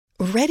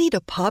Ready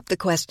to pop the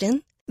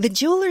question? The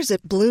jewelers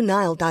at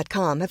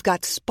BlueNile.com have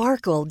got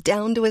sparkle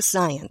down to a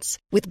science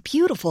with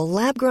beautiful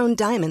lab-grown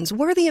diamonds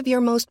worthy of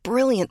your most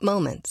brilliant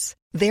moments.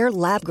 Their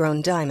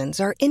lab-grown diamonds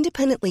are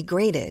independently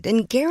graded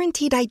and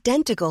guaranteed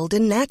identical to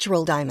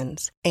natural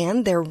diamonds,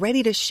 and they're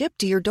ready to ship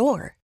to your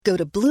door. Go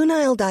to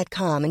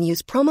BlueNile.com and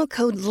use promo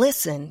code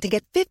LISTEN to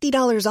get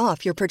 $50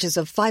 off your purchase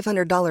of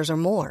 $500 or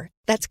more.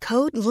 That's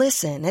code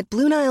LISTEN at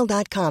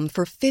BlueNile.com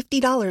for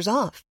 $50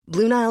 off.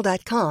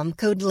 BlueNile.com,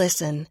 code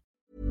LISTEN.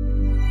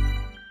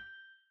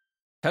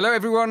 Hello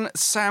everyone,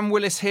 Sam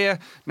Willis here.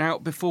 Now,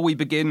 before we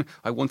begin,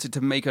 I wanted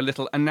to make a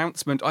little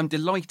announcement. I'm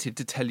delighted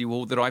to tell you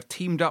all that I've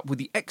teamed up with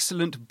the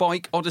excellent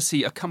Bike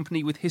Odyssey, a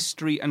company with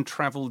history and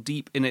travel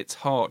deep in its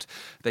heart.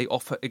 They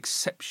offer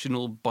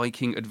exceptional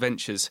biking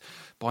adventures.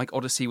 Bike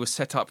Odyssey was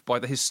set up by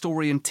the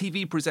historian,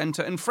 TV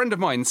presenter and friend of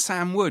mine,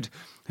 Sam Wood,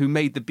 who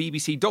made the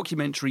BBC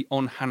documentary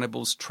on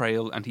Hannibal's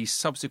Trail, and he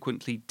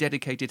subsequently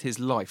dedicated his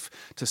life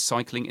to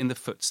cycling in the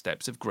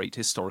footsteps of great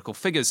historical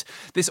figures.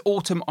 This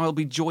autumn, I'll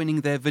be joining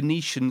their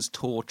Venetians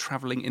tour,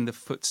 travelling in the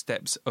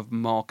footsteps of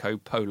Marco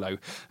Polo.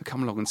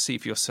 Come along and see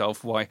for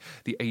yourself why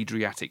the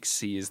Adriatic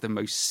Sea is the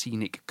most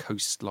scenic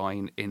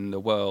coastline in the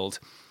world.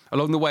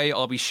 Along the way,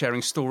 I'll be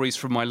sharing stories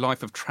from my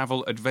life of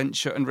travel,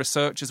 adventure and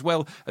research, as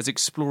well as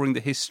exploring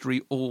the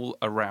history all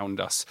around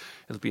us.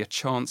 It'll be a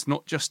chance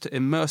not just to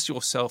immerse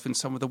yourself in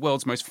some of the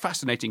world's most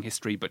fascinating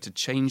history, but to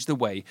change the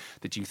way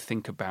that you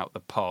think about the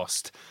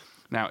past.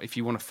 Now, if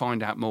you want to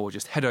find out more,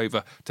 just head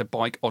over to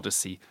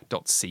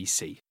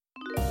bikeodyssey.cc.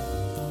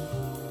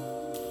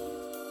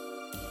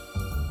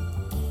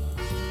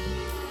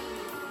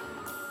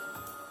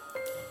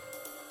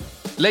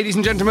 Ladies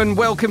and gentlemen,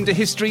 welcome to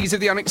Histories of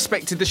the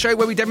Unexpected, the show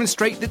where we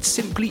demonstrate that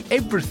simply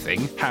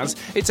everything has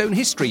its own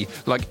history,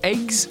 like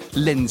eggs,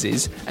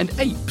 lenses, and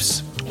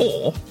apes.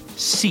 Or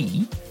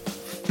C,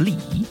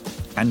 flea,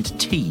 and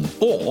tea.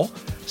 Or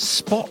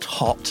spot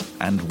hot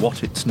and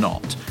what it's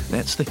not.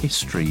 That's the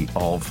history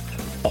of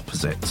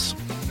opposites.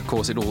 Of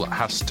course, it all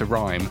has to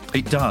rhyme.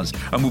 It does,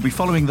 and we'll be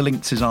following the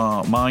links in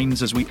our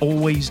minds as we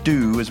always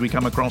do as we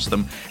come across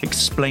them,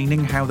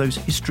 explaining how those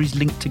histories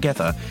link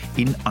together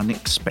in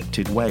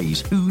unexpected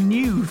ways. Who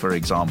knew, for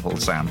example,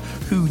 Sam,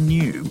 who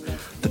knew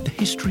that the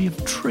history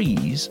of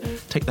trees,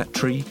 take that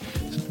tree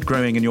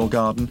growing in your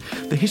garden,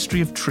 the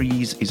history of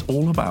trees is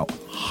all about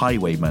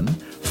highwaymen,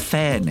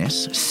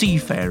 fairness,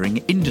 seafaring,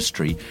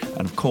 industry,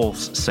 and of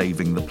course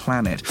saving the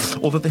planet.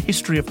 Or that the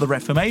history of the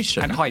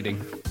Reformation... And hiding.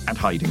 And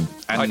hiding.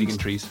 And hiding in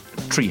trees.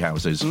 Tree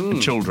houses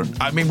and children.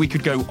 I mean, we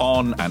could go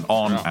on and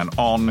on and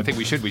on. I think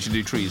we should. We should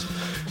do trees.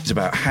 It's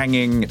about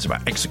hanging, it's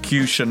about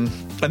execution.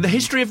 And the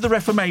history of the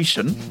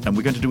Reformation, and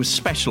we're going to do a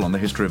special on the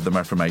history of the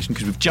Reformation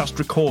because we've just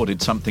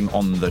recorded something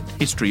on the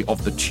history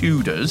of the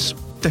Tudors.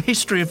 The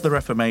history of the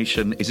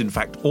Reformation is in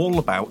fact all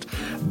about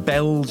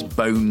bells,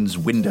 bones,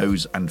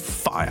 windows and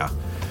fire.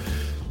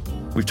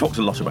 We've talked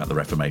a lot about the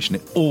Reformation.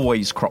 It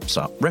always crops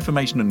up.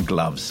 Reformation and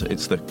gloves.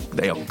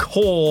 They are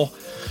core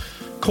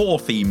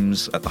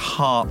themes at the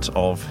heart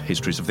of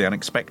Histories of the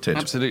Unexpected.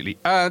 Absolutely.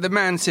 The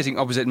man sitting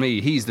opposite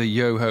me, he's the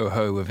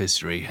yo-ho-ho of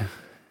history.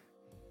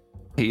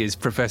 He is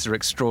Professor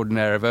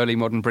Extraordinaire of Early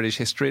Modern British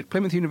History at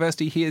Plymouth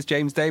University. He is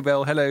James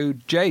Daybell. Hello,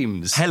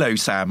 James. Hello,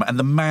 Sam. And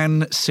the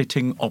man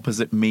sitting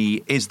opposite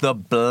me is the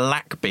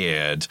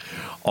Blackbeard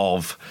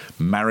of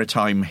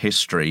maritime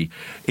history.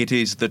 It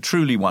is the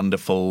truly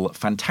wonderful,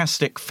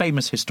 fantastic,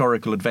 famous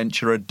historical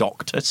adventurer,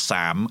 Dr.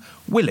 Sam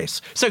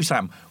Willis. So,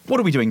 Sam, what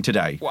are we doing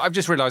today? Well, I've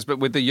just realised, but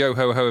with the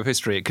yo-ho-ho of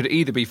history, it could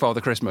either be Father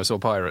Christmas or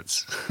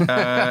pirates.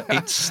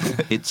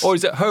 It's or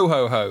is it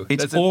ho-ho-ho?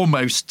 It's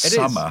almost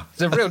summer.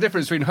 There's a real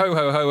difference between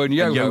ho-ho-ho and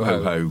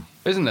yo-ho-ho.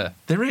 Isn't there?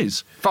 There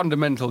is.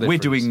 Fundamental difference.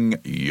 We're doing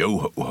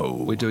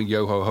yo-ho-ho. We're doing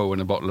yo-ho-ho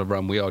and a bottle of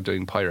rum. We are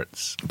doing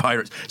pirates.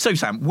 Pirates. So,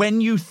 Sam,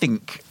 when you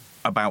think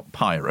about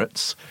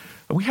pirates,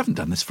 and we haven't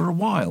done this for a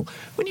while,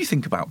 when you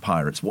think about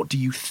pirates, what do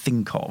you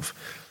think of?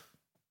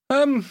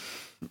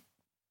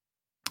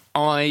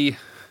 I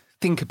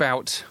think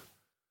about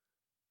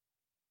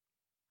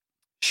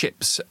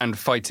ships and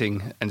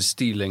fighting and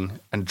stealing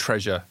and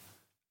treasure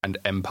and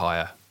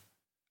empire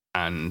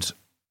and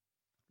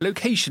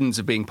locations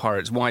of being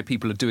pirates, why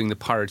people are doing the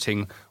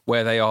pirating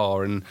where they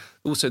are, and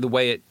also the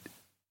way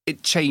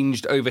it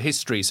changed over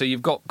history. So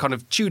you've got kind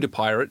of Tudor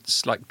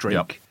pirates like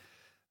Drake,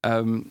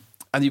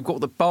 and you've got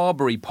the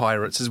Barbary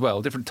pirates as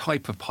well, different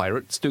type of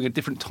pirates doing a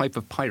different type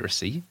of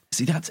piracy.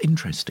 See, that's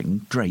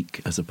interesting.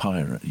 Drake as a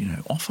pirate,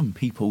 often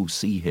people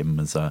see him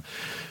as a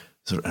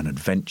sort of an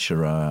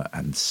adventurer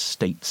and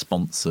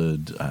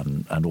state-sponsored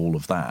and all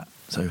of that.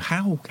 So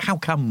how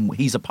come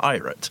he's a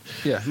pirate?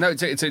 Yeah, no,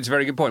 it's a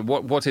very good point.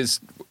 What is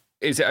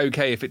it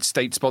okay if it's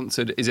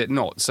state-sponsored? Is it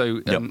not?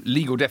 So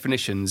legal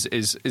definitions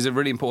is a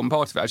really important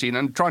part of it, actually,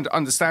 and trying to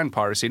understand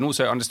piracy and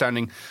also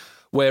understanding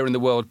where in the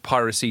world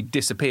piracy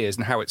disappears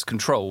and how it's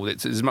controlled.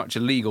 It's as much a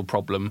legal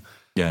problem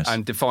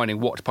and defining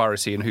what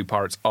piracy and who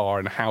pirates are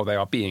and how they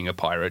are being a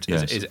pirate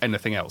is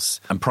anything else.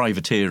 And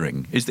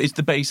privateering is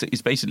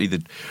basically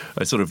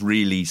a sort of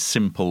really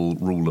simple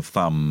rule of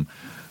thumb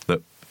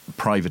that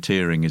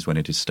privateering is when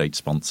it is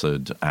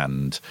state-sponsored,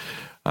 and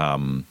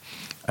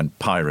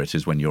pirate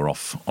is when you're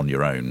off on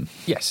your own.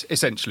 Yes,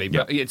 essentially.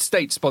 But it's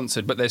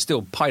state-sponsored, but they're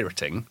still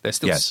pirating. They're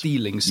still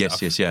stealing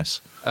stuff. Yes.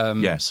 Yes.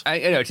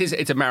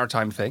 It's a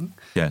maritime thing.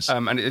 Yes.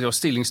 And you're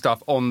stealing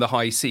stuff on the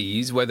high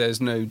seas where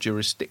there's no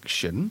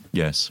jurisdiction.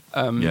 Yes.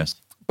 Yes.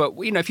 But,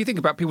 if you think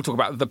about, people talk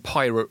about the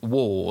pirate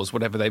wars,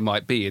 whatever they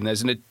might be, and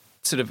there's a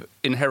sort of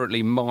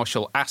inherently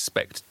martial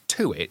aspect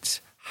to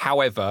it.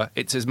 However,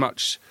 it's as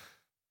much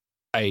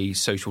a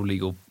social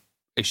legal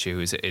issue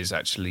as it is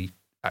actually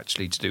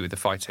to do with the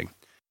fighting.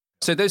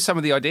 So those are some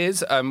of the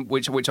ideas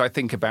which I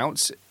think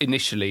about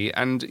initially,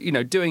 and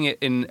doing it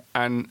in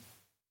an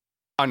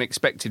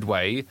unexpected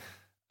way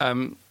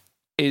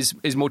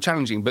is more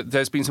challenging. But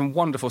there's been some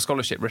wonderful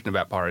scholarship written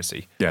about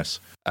piracy. Yes,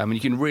 and you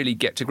can really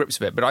get to grips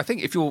with it. But I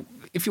think if you're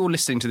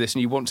listening to this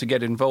and you want to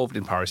get involved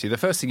in piracy, the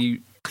first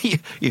thing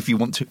if you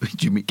want to,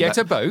 get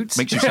a boat.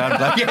 Makes you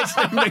sound like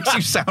it makes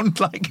you sound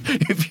like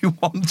if you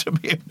want to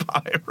be a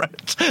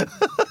pirate.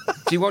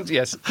 Do you want?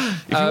 Yes.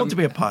 If you want to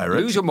be a pirate,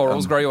 lose your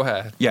morals, grow your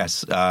hair.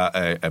 Yes,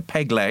 a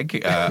peg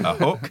leg, a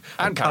hook,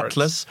 and a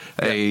cutlass,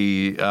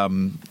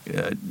 an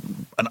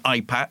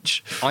eye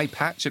patch,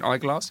 and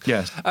eyeglass.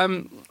 Yes.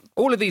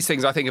 All of these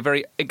things, I think, are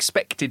very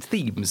expected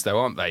themes, though,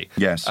 aren't they?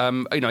 Yes.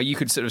 You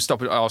could sort of stop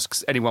and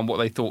ask anyone what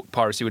they thought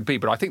piracy would be,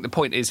 but I think the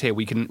point is here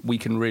we can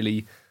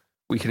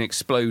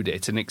explode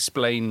it and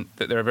explain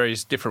that there are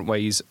various different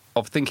ways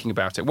of thinking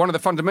about it. One of the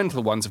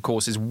fundamental ones, of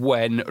course, is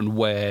when and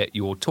where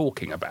you're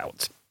talking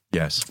about.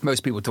 Yes. Most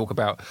people talk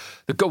about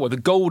the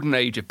golden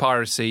age of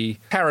piracy,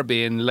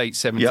 Caribbean, late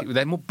 70s. Yep.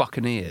 They're more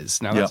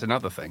buccaneers. Now, that's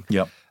another thing.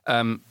 Yep.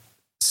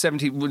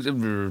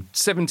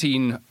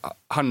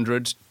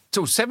 1700...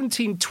 So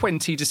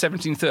 1720 to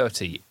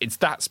 1730, it's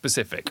that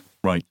specific.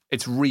 Right.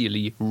 It's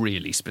really,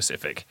 really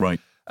specific. Right.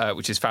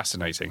 Which is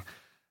fascinating.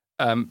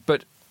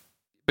 But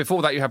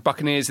before that, you have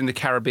buccaneers in the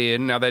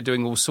Caribbean. Now they're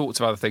doing all sorts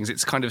of other things.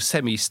 It's kind of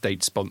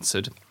semi-state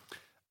sponsored.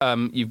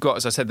 You've got,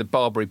 as I said, the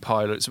Barbary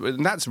pirates.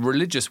 And that's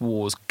religious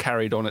wars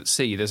carried on at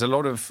sea. There's a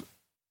lot of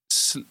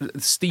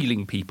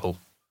stealing people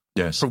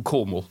from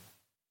Cornwall.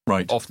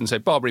 Right. Often say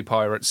Barbary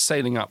pirates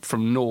sailing up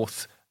from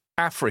North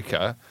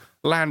Africa,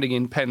 landing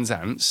in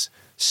Penzance,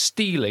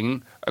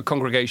 stealing a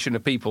congregation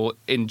of people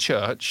in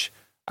church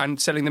and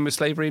selling them as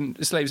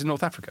slaves in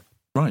North Africa.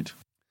 Right.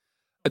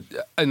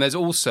 And there's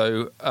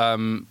also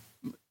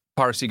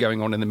piracy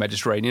going on in the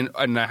Mediterranean,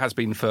 and there has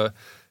been for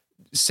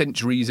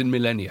centuries and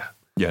millennia.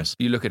 Yes.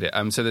 You look at it.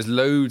 So there's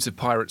loads of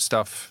pirate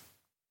stuff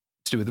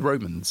to do with the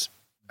Romans,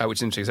 which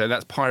is interesting. So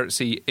that's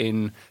piracy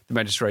in the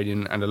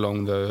Mediterranean and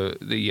along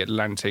the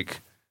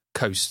Atlantic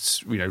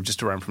coasts,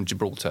 just around from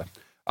Gibraltar.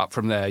 Up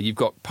from there, you've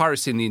got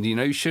piracy in the Indian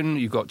Ocean,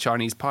 you've got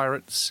Chinese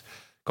pirates,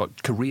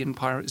 got Korean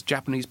pirates,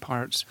 Japanese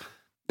pirates.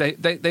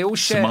 They all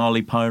share...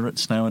 Somali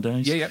pirates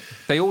nowadays. Yeah.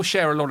 They all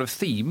share a lot of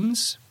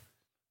themes,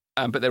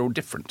 but they're all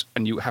different,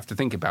 and you have to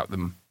think about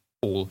them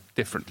all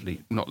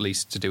differently, not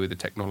least to do with the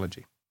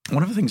technology.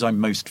 One of the things I'm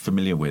most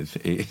familiar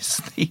with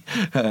is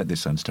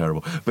this sounds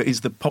terrible, but is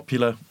the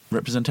popular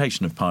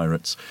representation of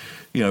pirates.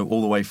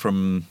 All the way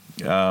from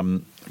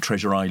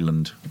Treasure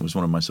Island was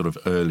one of my sort of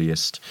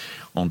earliest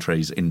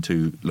entrees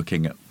into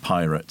looking at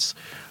pirates,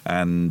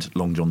 and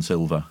Long John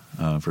Silver,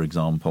 for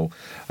example,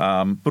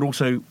 but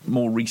also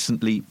more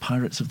recently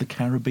Pirates of the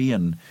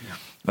Caribbean. Yeah.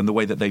 And the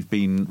way that they've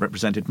been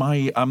represented.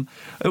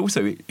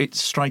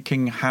 It's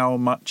striking how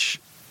much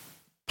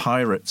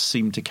pirates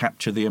seem to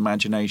capture the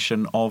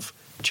imagination of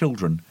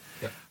children,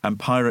 and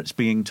pirates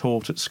being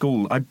taught at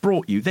school. I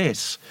brought you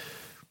this,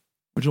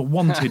 which is a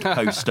wanted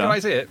poster. Can I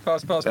see it?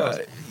 Pass.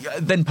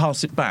 Then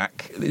pass it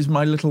back.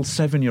 My little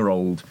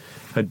 7-year-old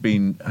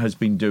has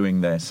been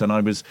doing this, and I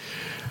was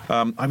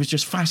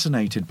just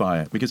fascinated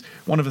by it, because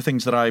one of the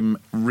things that I'm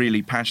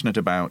really passionate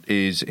about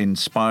is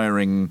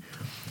inspiring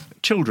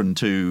children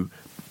to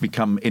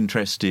become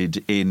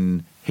interested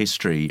in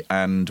history,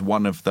 and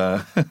one of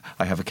the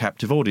I have a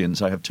captive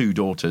audience. I have 2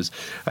 daughters,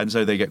 and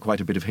so they get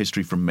quite a bit of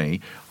history from me.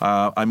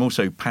 I'm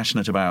also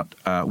passionate about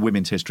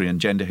women's history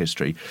and gender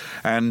history,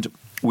 and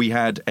we've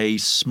got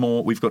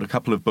a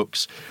couple of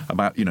books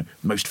about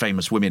most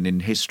famous women in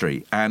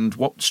history, and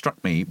what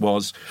struck me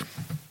was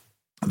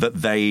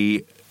that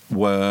they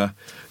were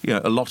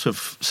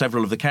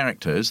several of the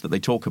characters that they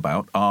talk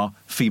about are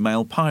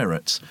female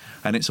pirates,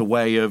 and it's a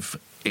way of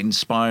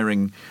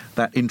inspiring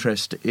that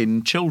interest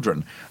in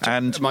children.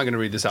 And am I going to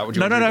read this out?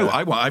 No.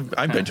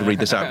 I'm going to read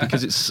this out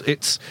because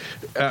it's.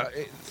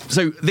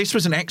 So this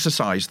was an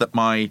exercise that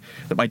my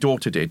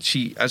daughter did.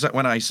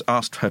 When I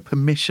asked her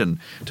permission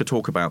to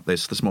talk about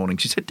this morning,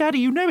 she said,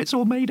 "Daddy, it's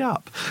all made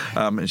up,"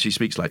 and she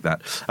speaks like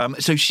that.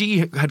 So she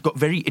had got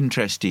very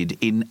interested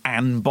in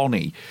Anne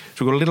Bonny.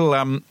 So we've got a little,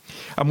 and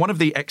one of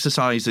the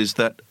exercises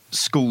that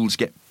schools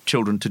get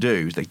children to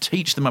do is they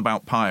teach them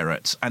about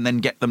pirates and then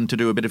get them to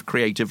do a bit of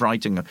creative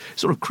writing,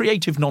 sort of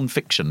creative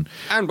non-fiction.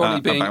 Anne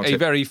Bonny being a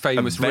very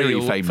famous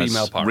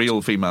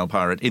real female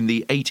pirate in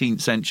the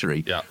 18th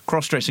century. Yeah.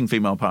 Cross-dressing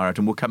female pirate,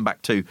 and we'll come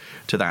back to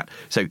that.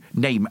 So,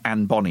 name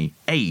Anne Bonny,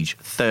 age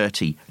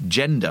 30,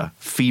 gender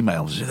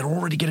female. So they're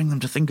already getting them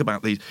to think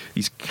about these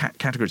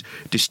categories.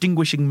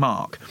 Distinguishing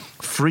mark,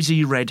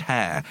 frizzy red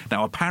hair.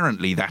 Now,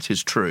 apparently that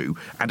is true.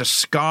 And a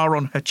scar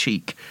on her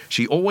cheek.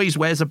 She always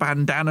wears a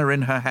bandana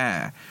in her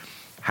hair.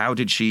 How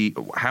did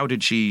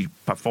she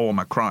perform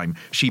a crime?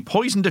 She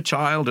poisoned a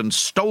child and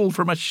stole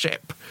from a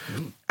ship.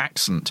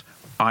 Accent,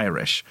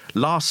 Irish.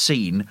 Last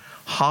seen,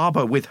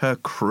 harbour with her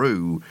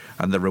crew.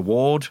 And the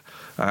reward,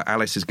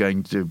 Alice is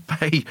going to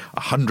pay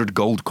 100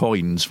 gold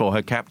coins for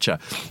her capture.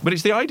 But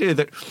it's the idea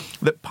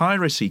that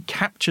piracy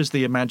captures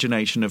the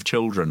imagination of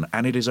children,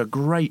 and it is a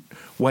great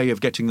way of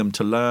getting them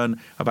to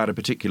learn about a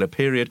particular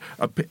period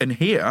and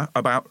hear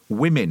about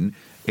women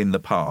in the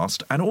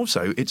past. And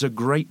also, it's a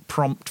great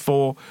prompt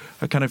for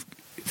a kind of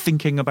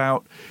thinking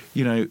about,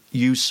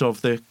 use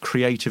of the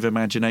creative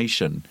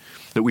imagination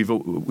that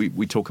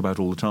we talk about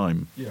all the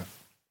time. Yeah.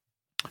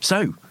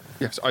 So,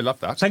 yes, I love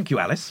that. Thank you,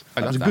 Alice.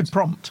 That was a good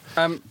prompt.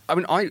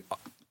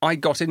 I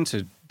got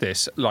into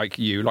this, like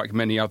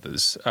many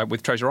others,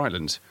 with Treasure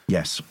Island.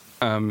 Yes.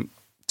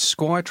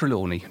 Squire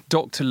Trelawney,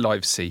 Dr.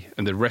 Livesey,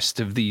 and the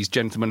rest of these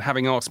gentlemen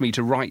having asked me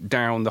to write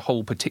down the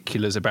whole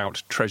particulars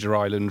about Treasure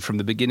Island from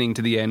the beginning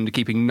to the end,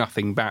 keeping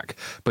nothing back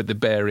but the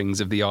bearings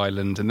of the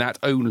island, and that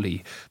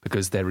only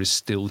because there is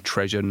still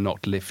treasure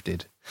not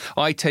lifted.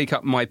 I take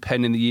up my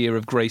pen in the year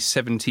of grace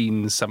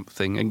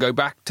 17-something and go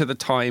back to the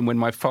time when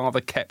my father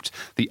kept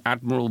the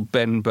Admiral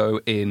Benbow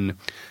Inn,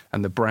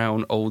 and the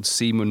brown old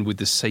seaman with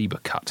the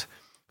sabre cut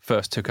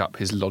first took up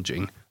his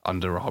lodging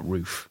under our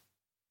roof.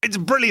 It's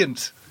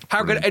brilliant!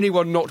 How could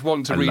anyone not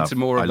want to read some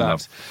more of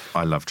that?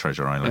 I love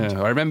Treasure Island.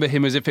 I remember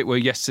him as if it were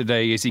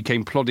yesterday as he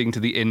came plodding to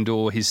the inn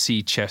door, his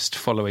sea chest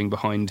following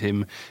behind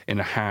him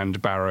in a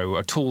hand barrow,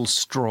 a tall,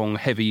 strong,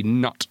 heavy,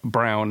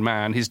 nut-brown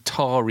man, his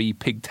tarry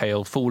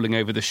pigtail falling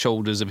over the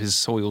shoulders of his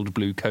soiled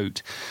blue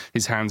coat,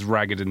 his hands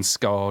ragged and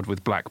scarred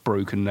with black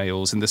broken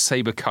nails, and the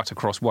sabre cut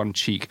across one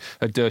cheek,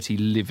 a dirty,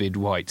 livid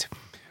white.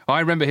 I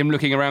remember him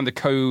looking around the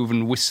cove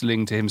and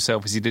whistling to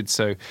himself as he did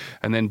so,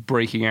 and then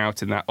breaking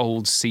out in that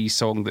old sea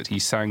song that he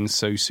sang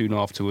so soon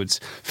afterwards,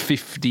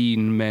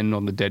 15 men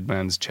on the dead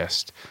man's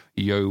chest,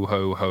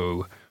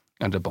 yo-ho-ho,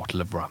 and a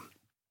bottle of rum.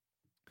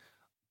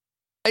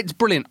 It's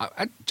brilliant.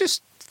 I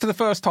just, for the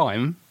first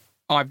time,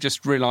 I've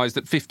just realised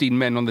that 15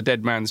 men on the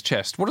dead man's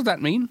chest, what does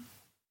that mean? Have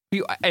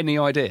you any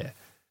idea?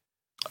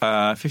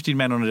 15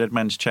 men on a dead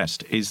man's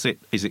chest. Is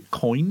it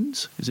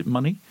coins? Is it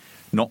money?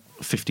 Not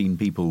 15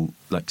 people,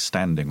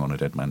 standing on a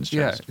dead man's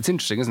chest. Yeah, it's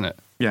interesting, isn't it?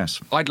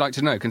 Yes. I'd like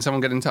to know. Can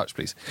someone get in touch,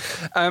 please?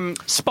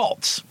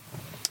 Spots.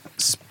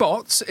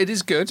 Spots, it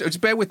is good.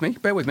 Just bear with me.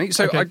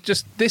 So okay.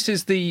 This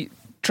is the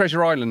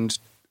Treasure Island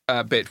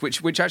bit,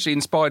 which actually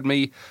inspired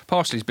me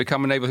partially to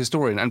become a naval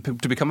historian and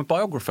to become a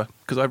biographer,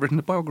 because I've written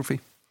a biography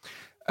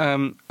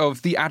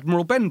of the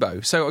Admiral Benbow.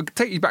 So I'll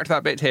take you back to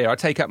that bit here. I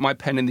take out my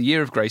pen in the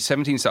year of grace,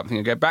 17-something,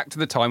 and go back to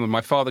the time when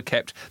my father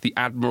kept the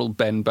Admiral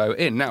Benbow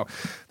Inn. Now,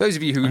 those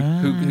of you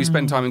who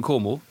spend time in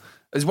Cornwall,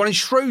 there's one in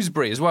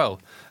Shrewsbury as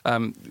well,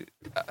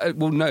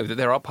 will know that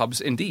there are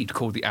pubs indeed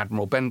called the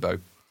Admiral Benbow.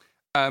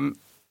 And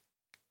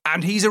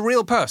he's a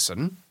real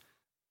person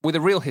with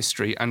a real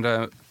history, and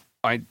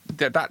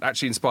that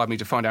actually inspired me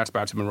to find out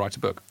about him and write a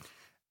book.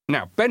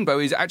 Now, Benbow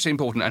is actually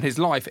important, and his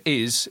life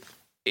is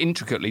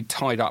intricately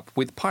tied up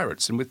with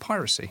pirates and with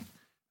piracy,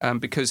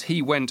 because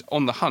he went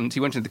on the hunt. He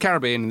went into the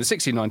Caribbean in the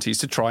 1690s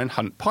to try and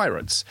hunt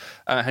pirates,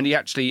 and he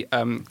actually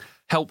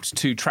helped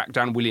to track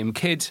down William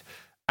Kidd.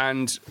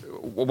 And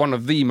one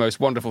of the most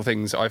wonderful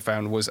things I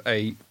found was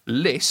a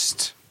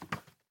list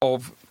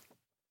of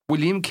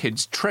William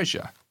Kidd's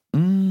treasure,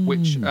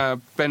 which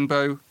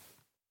Benbow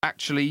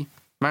actually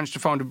managed to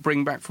find and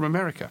bring back from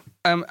America.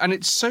 And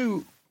it's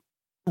so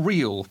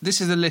real.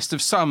 This is a list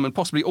of some and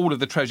possibly all of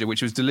the treasure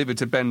which was delivered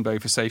to Benbow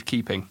for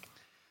safekeeping,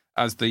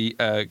 as the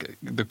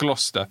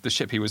Gloucester, the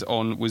ship he was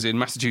on, was in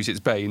Massachusetts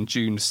Bay in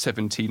June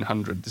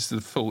 1700. This is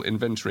the full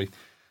inventory.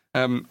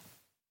 It's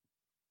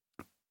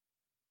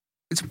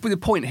the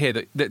point here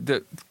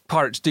that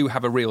pirates do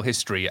have a real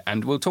history,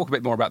 and we'll talk a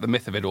bit more about the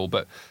myth of it all,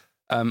 but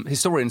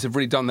historians have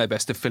really done their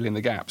best to fill in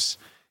the gaps.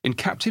 In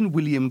Captain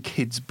William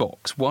Kidd's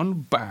box,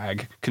 one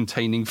bag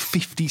containing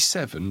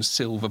 57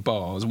 silver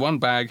bars, one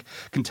bag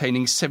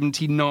containing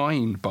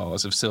 79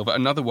 bars of silver,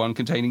 another one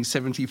containing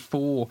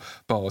 74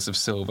 bars of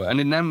silver, an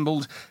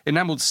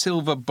enamelled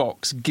silver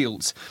box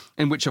gilt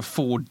in which are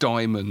 4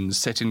 diamonds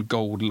set in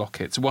gold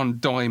lockets, one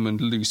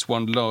diamond loose,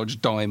 one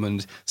large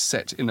diamond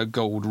set in a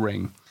gold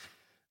ring.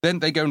 Then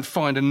they go and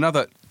find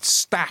another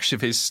stash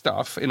of his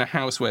stuff in a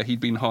house where he'd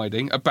been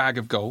hiding, a bag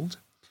of gold,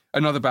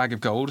 another bag of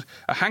gold,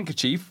 a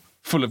handkerchief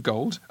full of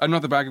gold,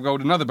 another bag of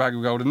gold, another bag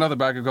of gold, another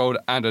bag of gold,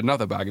 and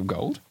another bag of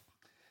gold.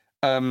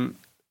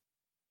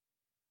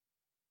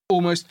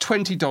 Almost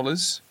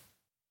 $20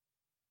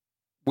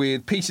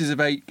 with pieces of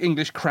 8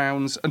 English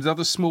crowns,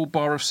 another small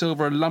bar of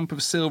silver, a lump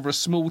of silver, a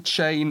small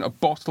chain, a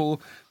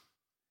bottle,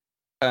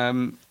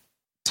 2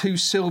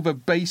 silver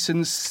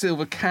basins,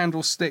 silver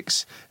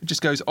candlesticks. It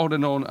just goes on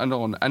and on and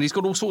on. And he's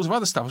got all sorts of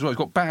other stuff as well. He's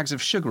got bags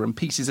of sugar and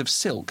pieces of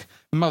silk,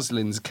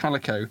 muslins,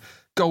 calico,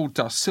 gold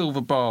dust,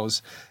 silver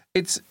bars.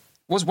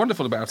 What's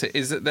wonderful about it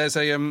is that there's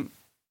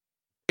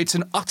it's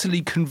an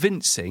utterly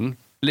convincing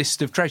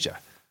list of treasure.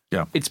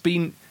 Yeah.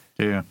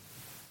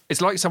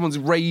 It's like someone's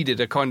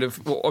raided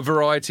a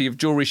variety of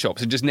jewellery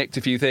shops and just nicked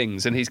a few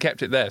things, and he's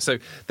kept it there. So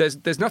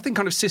there's nothing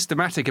kind of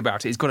systematic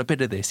about it. He's got a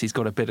bit of this, he's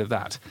got a bit of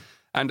that.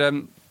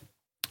 And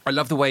I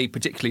love the way,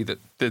 particularly,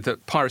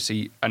 that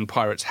piracy and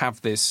pirates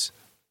have the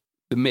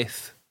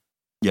myth,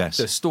 yes,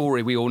 the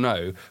story we all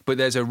know, but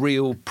there's a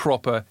real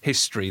proper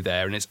history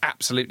there, and it's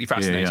absolutely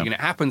fascinating. Yeah. And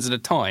it happens at a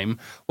time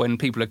when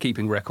people are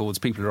keeping records,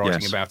 people are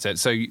writing about it,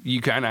 so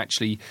you can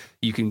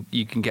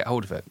get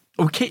hold of it.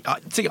 Okay,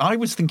 see, I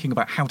was thinking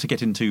about how to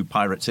get into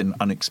pirates in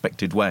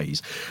unexpected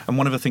ways, and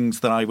one of the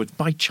things that I would,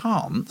 by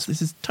chance,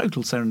 this is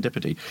total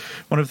serendipity,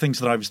 one of the things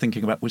that I was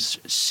thinking about was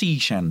sea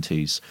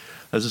shanties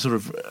as a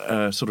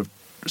sort of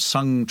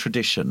sung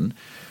tradition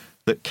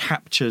that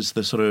captures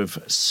the sort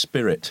of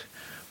spirit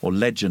or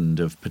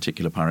legend of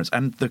particular pirates.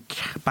 And the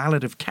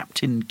ballad of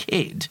Captain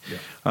Kidd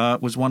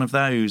was one of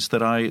those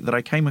that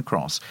I came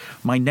across.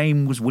 My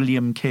name was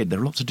William Kidd.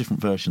 There are lots of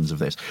different versions of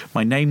this.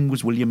 My name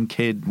was William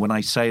Kidd when I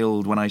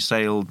sailed. My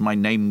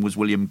name was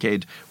William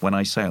Kidd when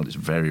I sailed. It's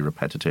very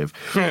repetitive.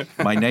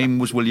 My name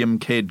was William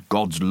Kidd.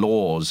 God's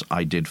laws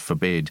I did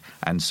forbid,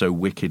 and so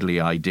wickedly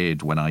I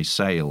did when I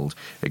sailed.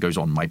 It goes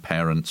on. My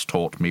parents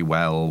taught me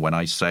well when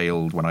I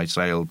sailed. My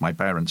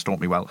parents taught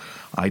me well.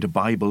 I'd a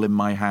Bible in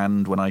my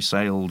hand when I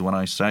sailed.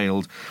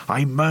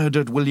 I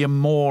murdered William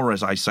Moore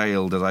as I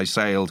sailed.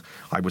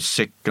 I was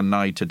sick and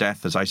nigh to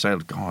death as I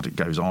sailed. God, it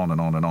goes on and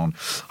on and on.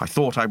 I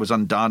thought I was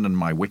undone and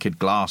my wicked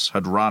glass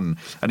had run.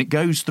 And it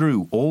goes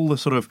through all the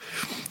sort of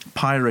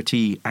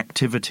piratey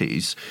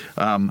activities.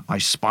 I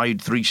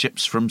spied 3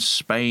 ships from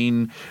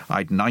Spain.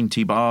 I'd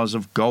 90 bars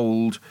of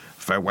gold.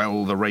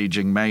 Farewell the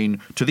raging main.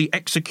 To the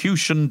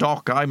execution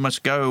dock I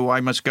must go.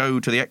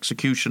 To the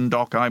execution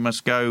dock I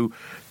must go.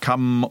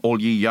 Come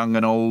all ye young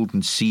and old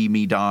and see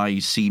me die.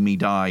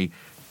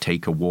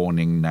 Take a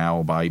warning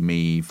now by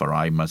me, for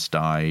I must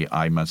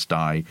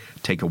die.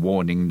 Take a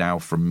warning now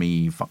from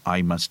me, for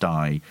I must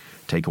die.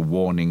 Take a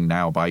warning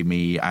now by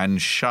me,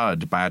 and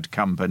shud bad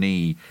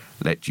company.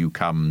 Let you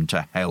come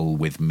to hell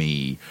with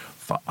me,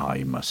 for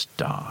I must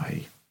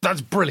die. That's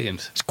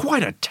brilliant. It's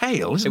quite a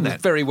tale, isn't it? It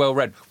was very well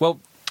read.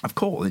 Well, of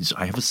course,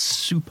 I have a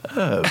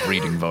superb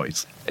reading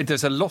voice.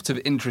 There's a lot of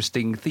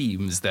interesting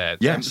themes there.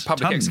 Yes,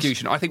 public tons.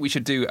 execution. I think we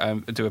should do a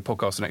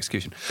podcast on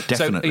execution.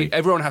 Definitely. So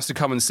everyone has to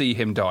come and see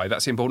him die.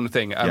 That's the important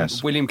thing.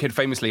 Yes. William Kidd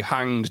famously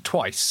hanged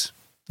twice.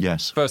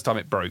 Yes. First time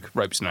it broke,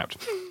 rope snapped.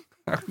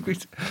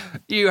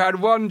 You had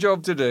one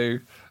job to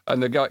do,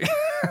 and the guy...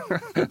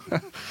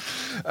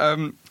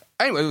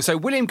 Anyway, so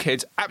William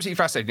Kidd's absolutely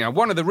fascinating. Now,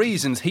 one of the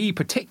reasons he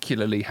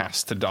particularly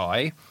has to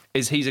die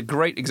is he's a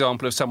great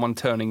example of someone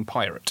turning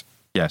pirate.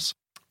 Yes.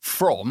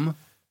 From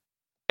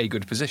a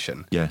good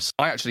position. Yes.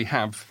 I actually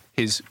have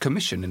his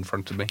commission in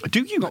front of me.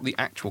 Do you? Not the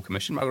actual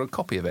commission, but I've got a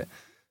copy of it.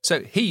 So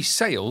he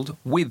sailed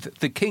with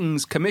the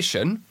King's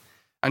commission,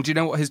 and do you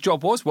know what his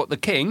job was? What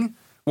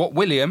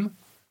William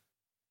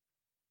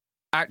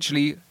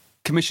actually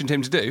commissioned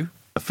him to do?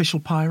 Official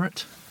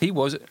pirate? He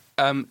was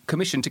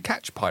commissioned to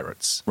catch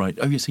pirates. Right.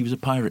 Oh, yes, he was a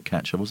pirate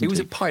catcher, wasn't he? He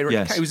was a pirate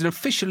catcher. He was an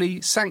officially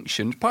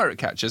sanctioned pirate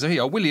catcher. So here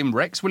you are, William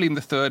Rex, William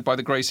III, by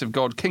the grace of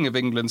God, King of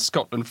England,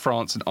 Scotland,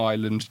 France and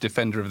Ireland,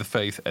 defender of the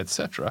faith,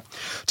 etc.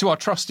 To our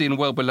trusty and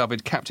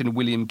well-beloved Captain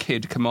William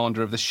Kidd,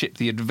 commander of the ship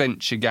the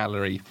Adventure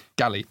Galley,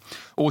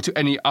 or to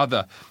any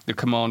other, the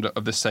commander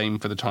of the same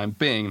for the time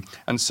being,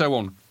 and so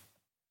on.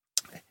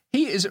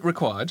 He is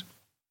required...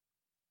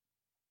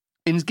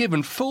 is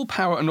given full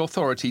power and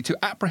authority to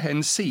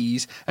apprehend,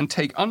 seize, and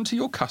take unto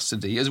your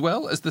custody, as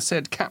well as the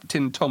said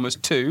Captain Thomas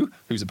II,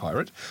 who's a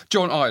pirate,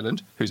 John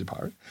Ireland, who's a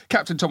pirate,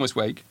 Captain Thomas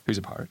Wake, who's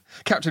a pirate,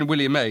 Captain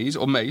William Mays,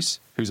 or Mace,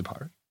 who's a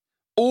pirate.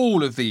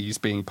 All of these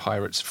being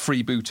pirates,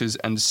 freebooters,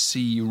 and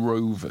sea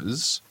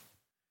rovers,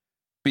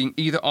 being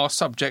either our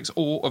subjects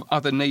or of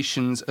other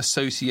nations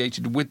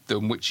associated with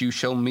them, which you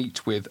shall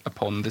meet with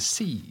upon the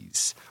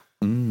seas.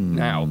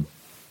 Now,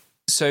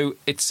 so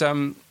it's...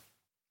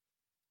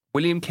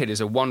 William Kidd is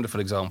a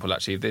wonderful example,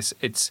 actually, of this.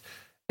 It's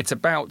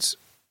about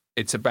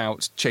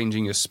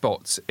changing your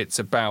spots. It's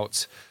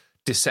about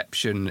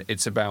deception.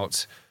 It's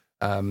about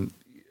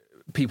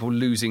people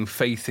losing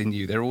faith in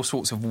you. There are all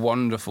sorts of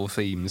wonderful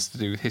themes to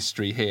do with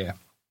history here.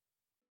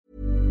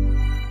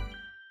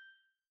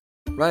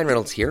 Ryan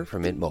Reynolds here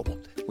from Mint Mobile.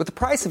 With the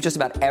price of just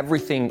about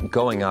everything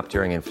going up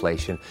during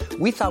inflation,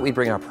 we thought we'd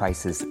bring our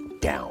prices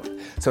down.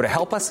 So to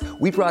help us,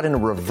 we brought in a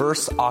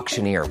reverse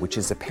auctioneer, which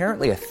is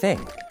apparently a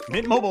thing.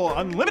 Mint Mobile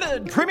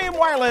Unlimited Premium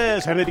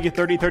Wireless. How to get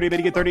 30, 30, bit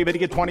to get 30, bit to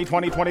get 20,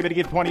 20, 20, bit to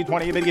get 20,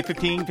 20, bit to get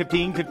 15,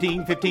 15,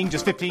 15, 15,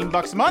 just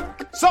 $15 a month?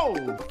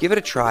 Sold! Give it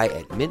a try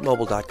at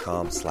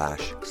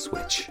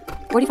mintmobile.com/switch.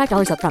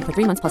 $45 up front for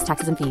 3 months plus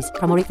taxes and fees.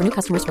 Promo rate for new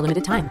customers for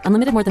limited time.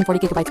 Unlimited more than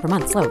 40 gigabytes per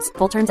month. Slows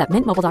full terms at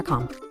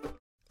mintmobile.com.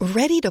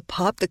 Ready to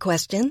pop the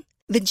question?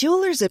 The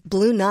jewelers at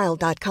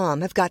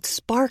BlueNile.com have got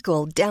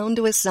sparkle down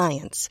to a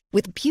science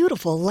with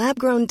beautiful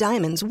lab-grown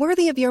diamonds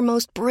worthy of your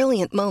most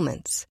brilliant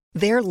moments.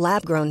 Their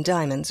lab-grown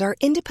diamonds are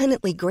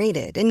independently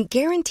graded and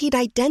guaranteed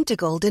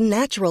identical to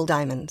natural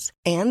diamonds,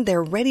 and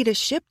they're ready to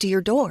ship to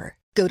your door.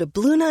 Go to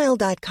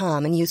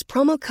BlueNile.com and use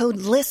promo code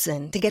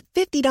LISTEN to get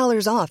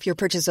 $50 off your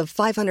purchase of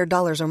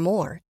 $500 or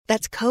more.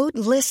 That's code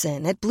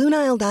LISTEN at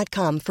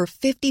BlueNile.com for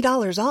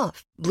 $50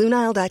 off.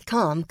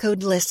 BlueNile.com,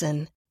 code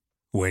LISTEN.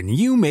 When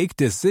you make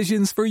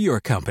decisions for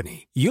your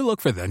company, you look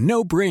for the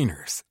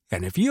no-brainers.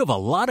 And if you have a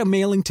lot of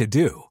mailing to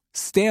do,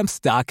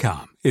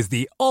 Stamps.com is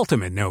the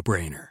ultimate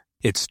no-brainer.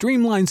 It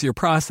streamlines your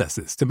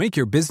processes to make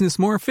your business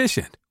more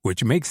efficient,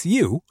 which makes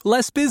you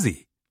less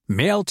busy.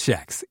 Mail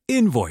checks,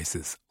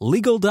 invoices,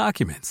 legal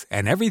documents,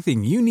 and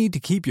everything you need to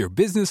keep your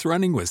business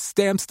running with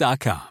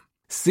Stamps.com.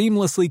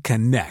 Seamlessly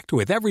connect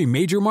with every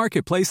major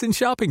marketplace and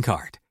shopping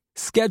cart.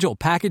 Schedule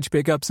package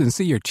pickups and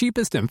see your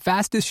cheapest and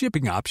fastest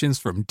shipping options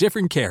from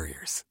different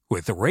carriers.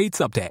 With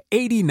rates up to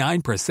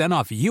 89%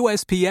 off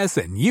USPS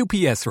and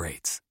UPS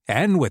rates.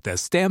 And with the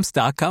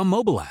Stamps.com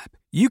mobile app,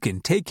 you can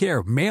take care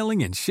of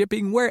mailing and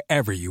shipping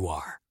wherever you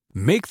are.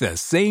 Make the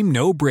same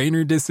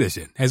no-brainer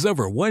decision as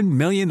over 1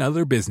 million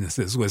other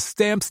businesses with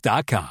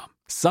Stamps.com.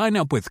 Sign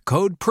up with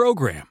code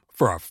PROGRAM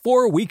for a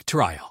 4-week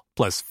trial,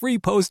 plus free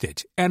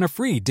postage and a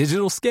free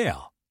digital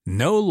scale.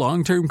 No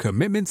long-term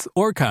commitments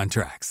or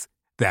contracts.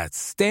 That's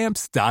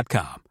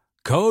Stamps.com.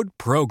 Code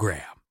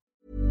PROGRAM.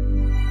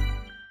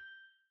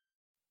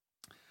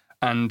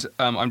 And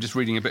I'm just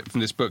reading a bit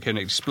from this book, and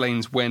it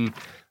explains when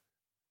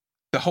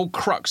the whole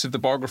crux of the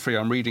biography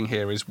I'm reading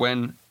here is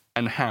when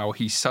and how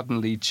he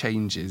suddenly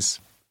changes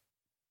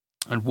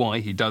and why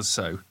he does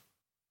so.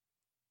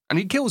 And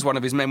he kills one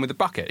of his men with a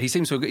bucket. He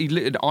seems to have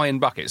an iron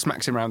bucket,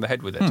 smacks him around the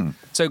head with it.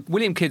 So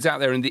William Kidd's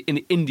out there in the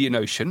Indian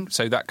Ocean,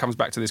 so that comes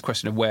back to this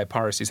question of where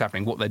piracy is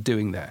happening, what they're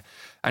doing there.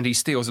 And he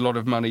steals a lot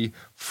of money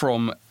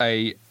from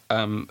an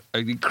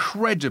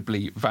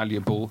incredibly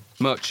valuable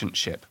merchant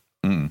ship.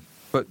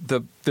 But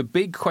the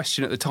big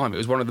question at the time, it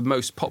was one of the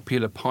most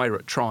popular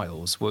pirate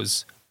trials,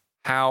 was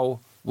how,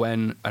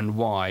 when and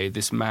why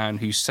this man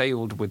who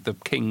sailed with the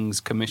King's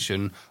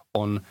commission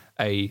on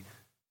a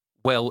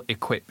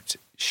well-equipped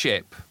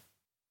ship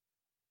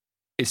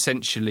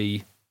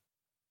essentially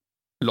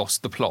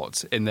lost the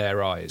plot in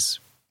their eyes.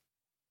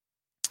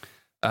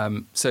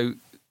 So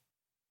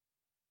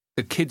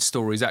the Kidd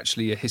story is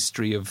actually a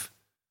history of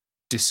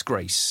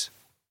disgrace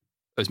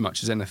as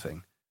much as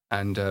anything,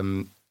 and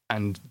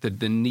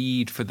the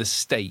need for the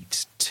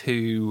state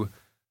to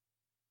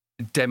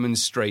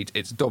demonstrate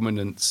its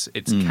dominance,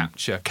 its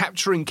capture.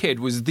 Capturing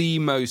Kidd was the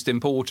most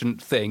important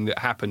thing that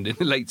happened in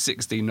the late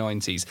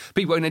 1690s.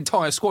 People, an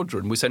entire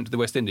squadron was sent to the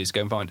West Indies to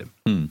go and find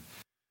him.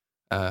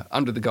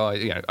 Under the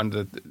guise,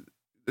 under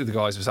the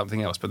guise of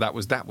something else, but that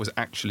was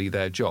actually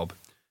their job.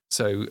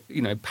 So,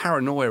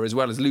 paranoia as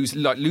well as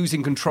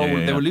losing control.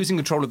 Yeah. They were losing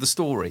control of the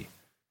story.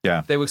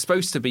 Yeah, they were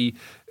supposed to be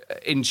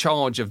in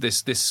charge of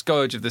this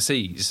scourge of the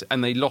seas,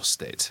 and they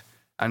lost it.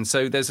 And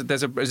so there's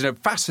a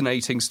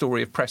fascinating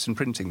story of press and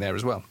printing there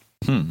as well.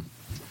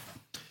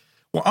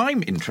 Well,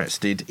 I'm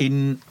interested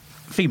in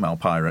female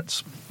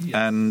pirates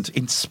and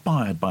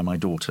inspired by my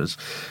daughters.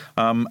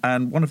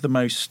 And one of the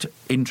most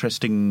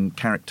interesting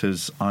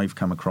characters I've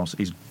come across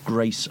is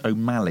Grace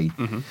O'Malley,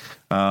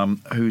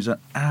 who's an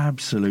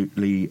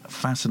absolutely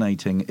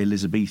fascinating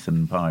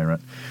Elizabethan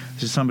pirate.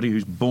 This is somebody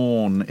who's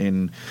born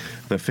in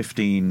the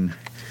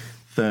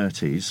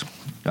 1530s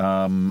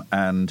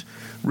and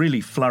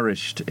really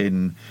flourished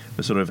in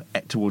the sort of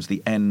towards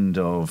the end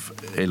of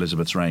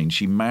Elizabeth's reign.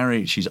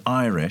 She's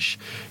Irish.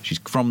 She's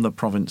from the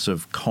province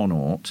of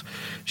Connaught.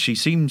 She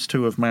seems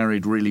to have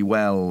married really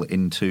well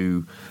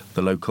into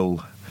the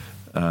local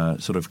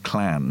sort of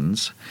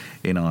clans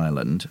in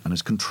Ireland and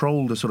has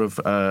controlled a sort of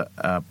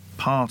a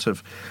part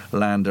of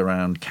land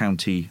around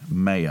County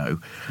Mayo.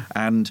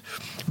 And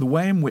the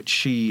way in which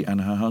she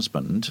and her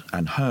husband,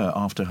 and her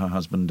after her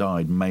husband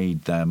died,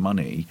 made their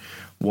money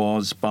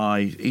was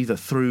by either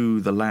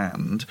through the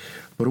land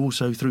but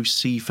also through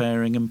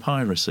seafaring and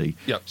piracy.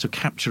 Yep. So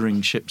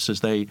capturing ships as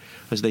they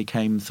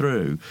came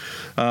through.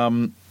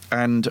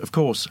 And of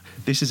course,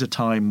 this is a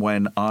time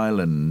when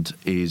Ireland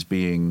is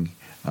being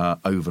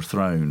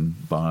overthrown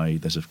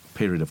there's a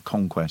period of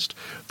conquest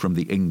from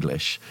the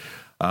English.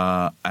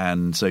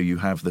 And so you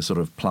have the sort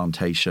of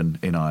plantation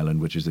in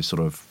Ireland, which is this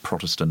sort of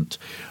Protestant,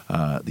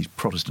 these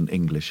Protestant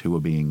English who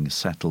are being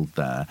settled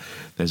there.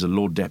 There's a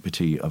Lord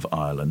Deputy of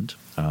Ireland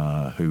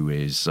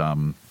who's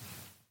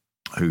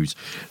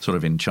sort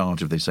of in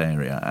charge of this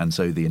area. And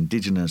so the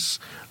indigenous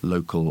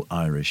local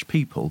Irish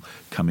people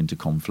come into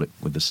conflict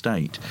with the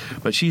state.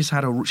 But she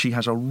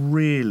has a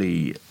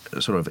really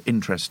sort of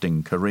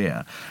interesting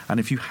career. And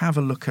if you have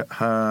a look at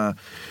her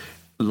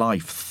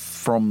life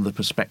from the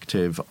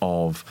perspective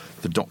of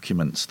the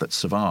documents that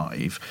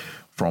survive,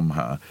 from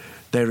her,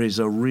 there is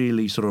a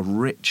really sort of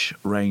rich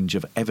range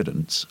of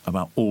evidence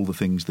about all the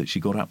things that she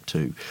got up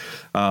to.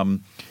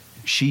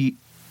 She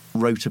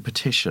wrote a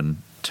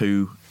petition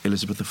to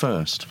Elizabeth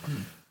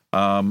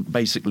I,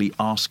 basically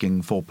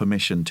asking for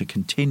permission to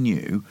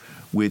continue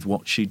with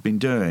what she'd been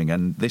doing.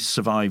 And this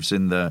survives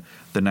in the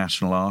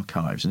National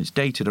Archives, and it's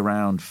dated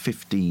around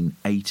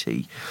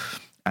 1580.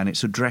 And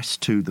it's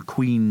addressed to the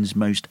Queen's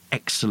most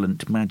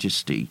excellent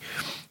Majesty.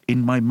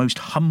 In my most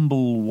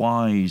humble,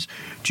 wise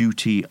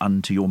duty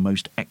unto your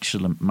most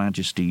excellent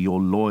Majesty,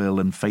 your loyal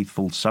and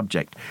faithful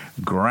subject,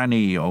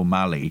 Granny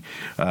O'Malley,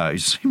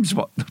 it seems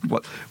what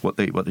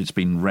it's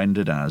been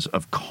rendered as,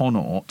 of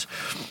Connaught,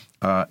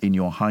 in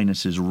your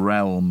Highness's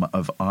realm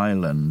of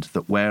Ireland,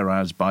 that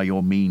whereas by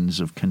your means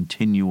of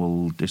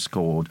continual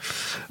discord,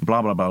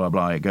 blah, blah, blah, blah,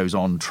 blah, it goes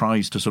on,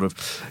 tries to sort of,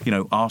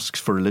 asks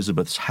for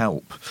Elizabeth's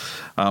help.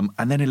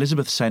 And then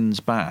Elizabeth sends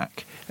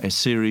back a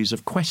series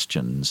of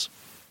questions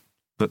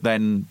that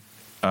then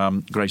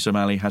Grace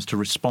O'Malley has to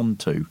respond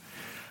to.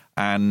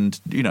 And,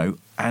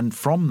 and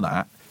from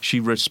that, she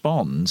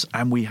responds,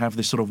 and we have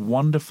this sort of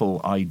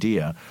wonderful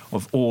idea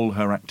of all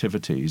her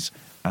activities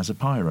as a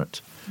pirate.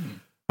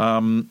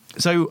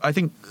 So I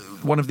think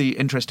one of the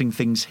interesting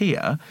things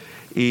here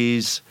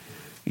is,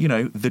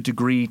 the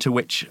degree to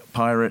which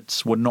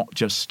pirates were not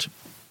just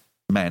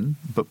men,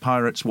 but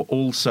pirates were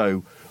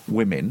also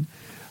women.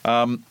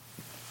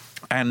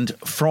 And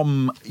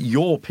from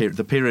your period,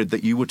 the period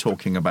that you were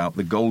talking about,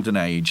 the golden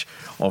age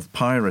of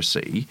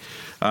piracy,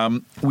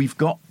 we've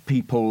got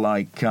people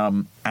like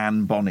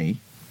Anne Bonny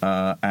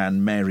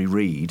and Mary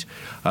Read,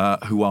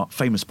 who are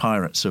famous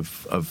pirates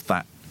of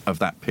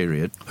that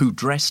period, who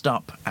dressed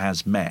up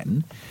as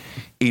men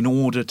in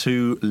order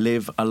to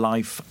live a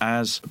life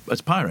as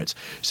pirates.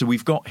 So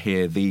we've got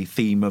here the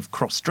theme of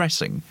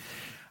cross-dressing,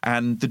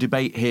 and the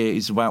debate here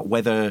is about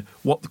what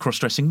the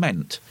cross-dressing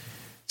meant.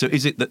 So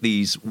is it that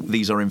these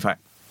are in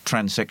fact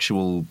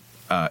transsexual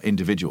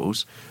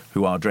individuals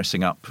who are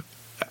dressing up,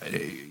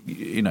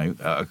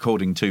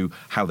 according to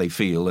how they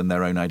feel and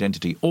their own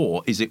identity,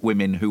 or is it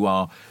women who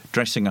are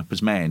dressing up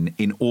as men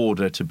in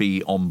order to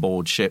be on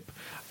board ship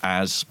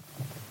as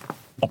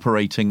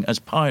operating as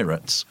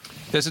pirates?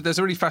 There's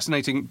a really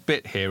fascinating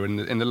bit here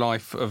in the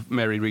life of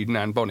Mary Read and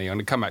Anne Bonny. I'm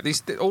going to come back.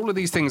 All of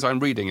these things I'm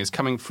reading is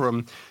coming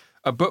from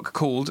a book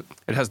called,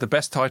 it has the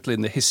best title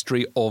in the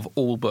history of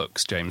all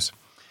books, James.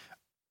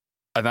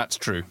 And that's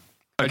true.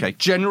 Okay. A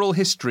General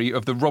History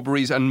of the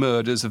Robberies and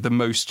Murders of the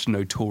Most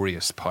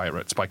Notorious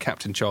Pirates by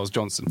Captain Charles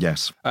Johnson.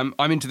 Yes. I'm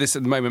into this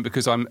at the moment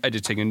because I'm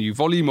editing a new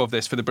volume of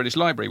this for the British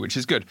Library, which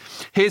is good.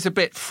 Here's a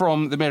bit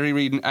from the Mary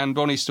Read and Anne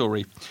Bonny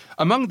story.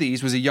 Among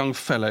these was a young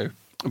fellow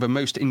of a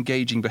most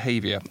engaging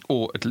behaviour,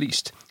 or at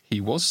least he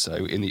was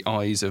so in the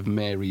eyes of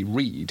Mary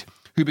Read,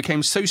 who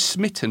became so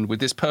smitten with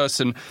this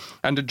person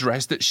and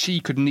address that she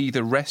could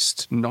neither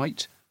rest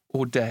night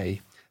or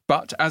day.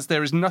 But as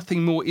there is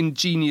nothing more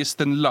ingenious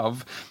than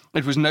love,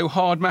 it was no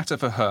hard matter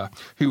for her,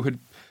 who had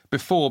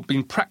before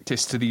been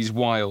practised to these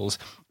wiles,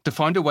 to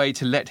find a way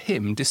to let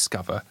him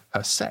discover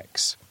her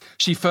sex.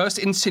 She first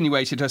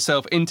insinuated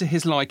herself into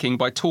his liking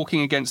by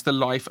talking against the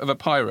life of a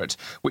pirate,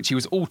 which he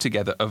was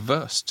altogether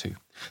averse to.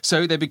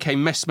 So they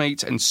became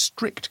messmates and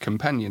strict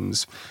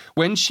companions.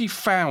 When she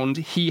found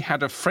he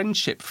had a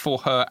friendship for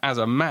her as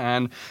a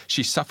man,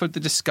 she suffered the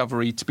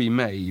discovery to be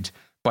made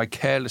by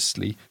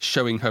carelessly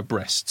showing her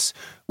breasts,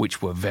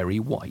 which were very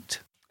white.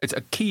 It's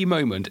a key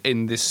moment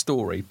in this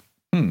story.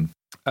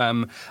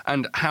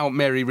 And how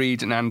Mary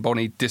Read and Anne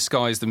Bonny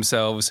disguise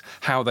themselves,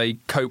 how they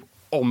cope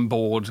on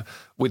board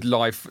with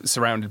life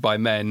surrounded by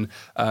men,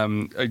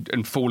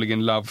 and falling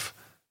in love,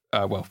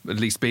 at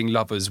least being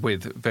lovers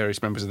with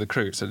various members of the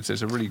crew. So this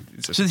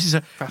is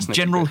a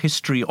general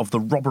history of the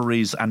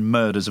robberies and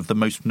murders of the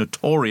most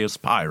notorious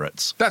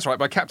pirates. That's right,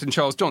 by Captain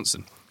Charles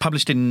Johnson.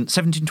 Published in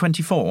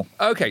 1724.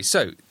 Okay,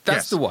 so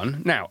that's the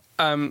one. Now,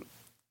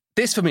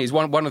 this for me is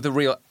one of the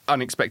real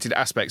unexpected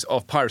aspects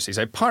of piracy.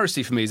 So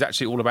piracy for me is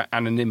actually all about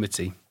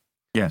anonymity.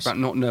 Yes. About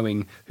not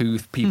knowing who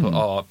people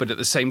are, but at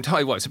the same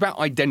time, it's about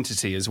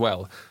identity as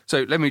well.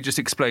 So let me just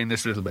explain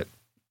this a little bit.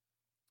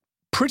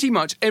 Pretty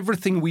much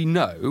everything we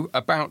know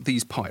about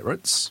these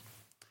pirates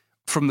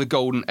from the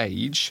Golden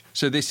Age,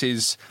 so this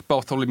is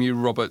Bartholomew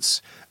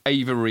Roberts,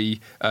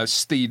 Avery,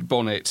 Stede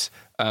Bonnet,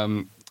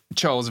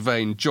 Charles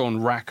Vane,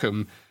 John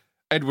Rackham,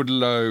 Edward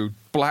Lowe,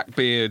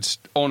 Blackbeard,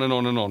 on and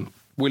on and on,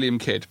 William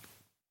Kidd,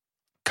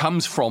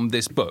 comes from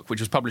this book, which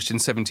was published in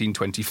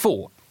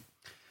 1724.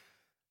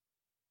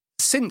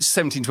 Since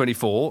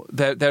 1724,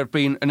 there have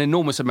been an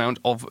enormous amount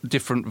of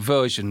different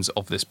versions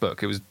of this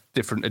book. It was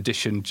different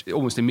editions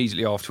almost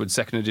immediately afterwards,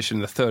 second edition,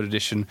 the third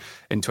edition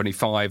in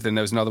 25, then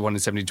there was another one in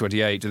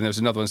 1728, and there was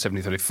another one in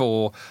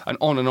 1734, and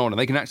on and on. And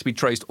they can actually be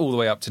traced all the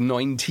way up to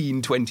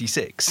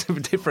 1926,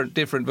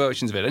 different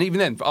versions of it. And even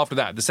then, after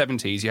that, the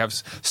 70s, you have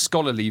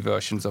scholarly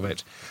versions of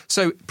it.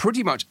 So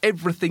pretty much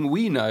everything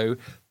we know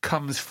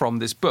comes from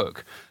this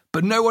book,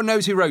 but no one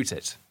knows who wrote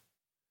it.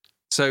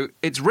 So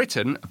it's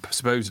written,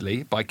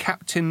 supposedly, by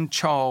Captain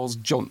Charles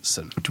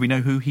Johnson. Do we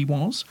know who he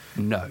was?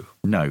 No.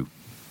 No.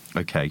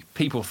 Okay.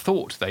 People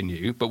thought they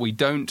knew, but we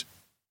don't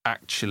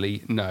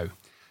actually know.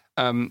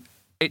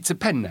 It's a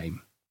pen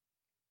name.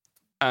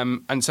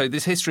 And so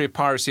this history of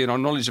piracy and our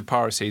knowledge of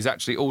piracy is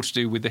actually all to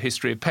do with the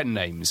history of pen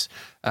names.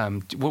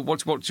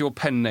 What's your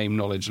pen name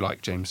knowledge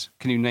like, James?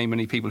 Can you name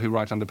any people who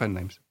write under pen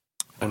names?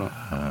 Or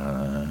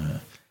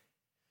not?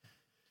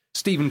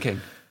 Stephen King.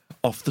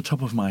 Off the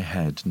top of my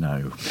head,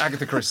 no.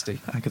 Agatha Christie.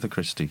 Agatha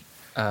Christie.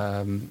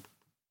 Elton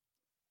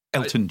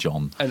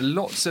John. And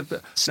lots of...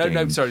 Sting.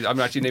 No, sorry, I'm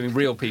actually naming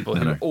real people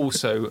who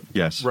also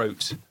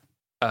wrote...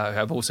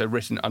 have also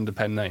written under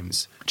pen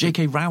names.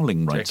 J.K.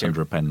 Rowling writes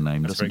under a pen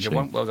name, doesn't she?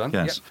 Well done.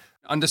 Yes. Yep.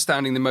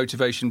 Understanding the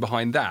motivation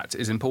behind that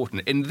is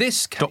important. In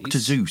this case... Dr.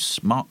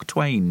 Seuss, Mark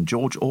Twain,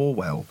 George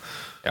Orwell.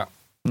 Yeah.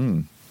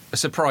 A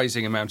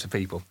surprising amount of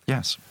people.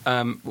 Yes.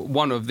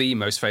 One of the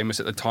most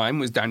famous at the time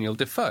was Daniel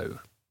Defoe.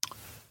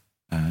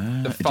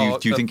 Do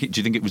you think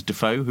it was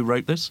Defoe who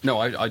wrote this? No,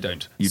 I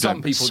don't.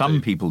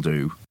 Some people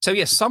do. So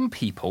yes, some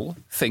people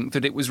think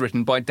that it was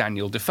written by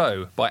Daniel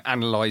Defoe by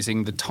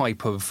analysing the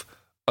type of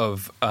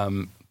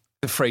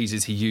the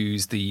phrases he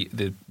used,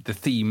 the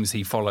themes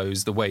he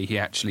follows, the way he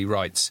actually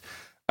writes.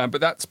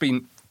 But that's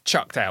been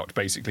chucked out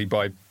basically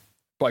by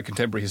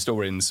contemporary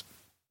historians.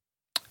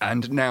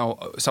 And now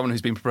someone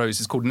who's been proposed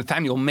is called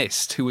Nathaniel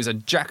Mist, who was a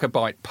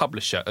Jacobite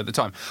publisher at the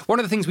time. One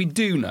of the things we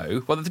do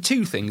know, the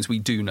two things we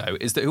do know,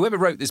 is that whoever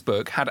wrote this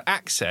book had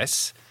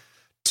access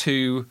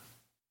to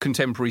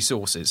contemporary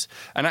sources.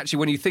 And actually,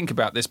 when you think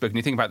about this book and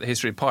you think about the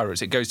history of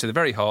pirates, it goes to the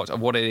very heart of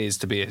what it is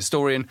to be a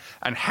historian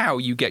and how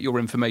you get your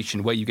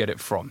information, where you get it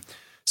from.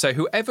 So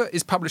whoever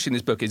is publishing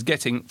this book is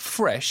getting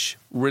fresh,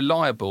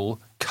 reliable,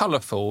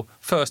 colourful,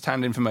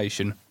 first-hand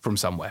information from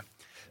somewhere.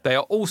 They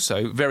are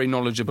also very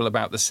knowledgeable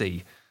about the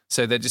sea.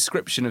 So their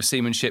description of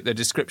seamanship, their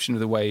description of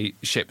the way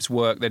ships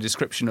work, their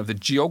description of the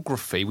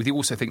geography, we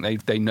also think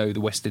they know the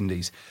West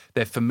Indies.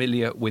 They're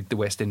familiar with the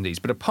West Indies.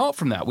 But apart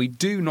from that, we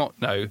do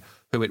not know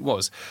who it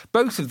was.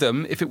 Both of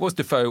them, if it was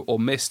Defoe or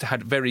Mist,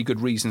 had very good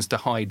reasons to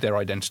hide their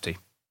identity.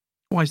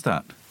 Why is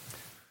that?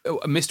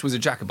 Mist was a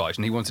Jacobite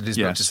and he wanted his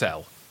book to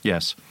sell.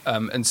 Yes.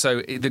 And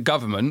so the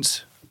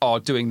government are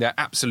doing their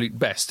absolute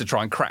best to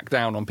try and crack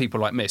down on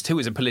people like Mist, who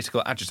is a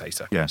political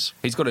agitator. Yes.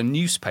 He's got a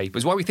newspaper.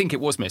 It's why we think it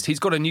was Mist. He's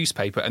got a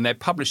newspaper and they're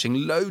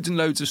publishing loads and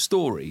loads of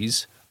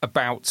stories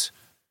about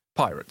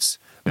pirates.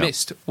 Yep.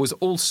 Mist was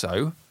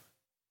also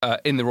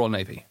in the Royal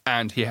Navy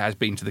and he has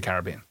been to the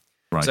Caribbean.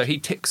 Right. So he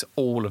ticks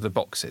all of the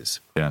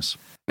boxes. Yes.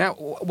 Now,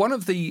 one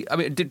of the... I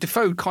mean,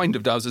 Defoe kind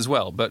of does as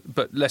well,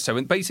 but less so.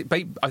 And I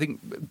think...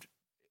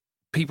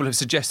 people have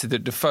suggested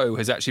that Defoe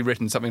has actually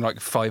written something like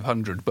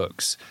 500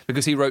 books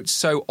because he wrote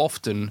so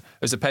often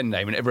as a pen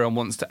name and everyone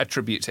wants to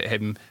attribute to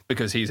him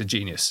because he's a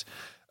genius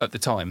at the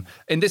time.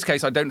 In this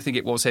case, I don't think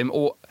it was him,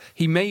 or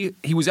he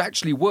was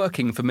actually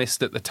working for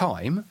Mist at the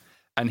time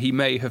and he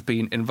may have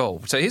been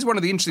involved. So here's one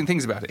of the interesting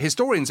things about it.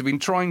 Historians have been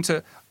trying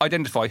to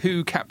identify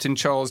who Captain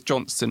Charles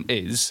Johnson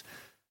is,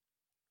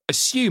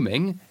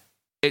 assuming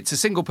it's a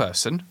single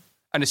person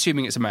and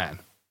assuming it's a man.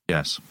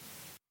 Yes.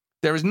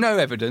 There is no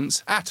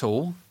evidence at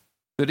all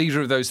that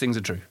either of those things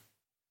are true.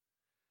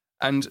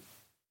 And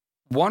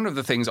one of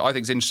the things I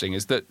think is interesting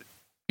is that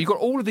you've got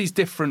all of these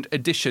different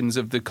editions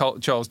of the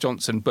Charles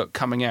Johnson book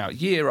coming out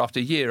year after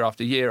year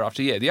after year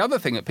after year. The other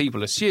thing that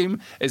people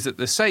assume is that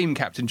the same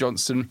Captain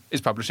Johnson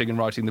is publishing and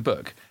writing the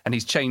book, and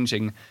he's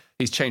changing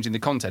the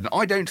content.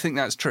 I don't think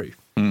that's true.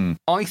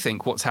 I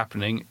think what's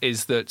happening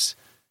is that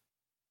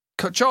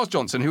Charles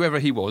Johnson, whoever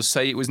he was,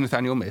 say it was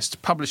Nathaniel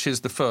Mist, publishes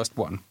the first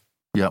one.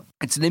 Yep.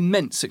 It's an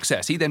immense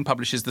success. He then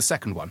publishes the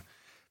second one,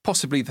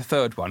 possibly the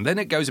third one. Then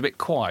it goes a bit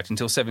quiet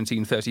until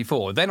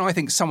 1734. Then I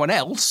think someone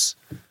else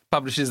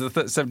publishes the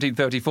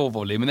 1734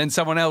 volume, and then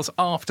someone else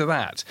after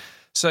that.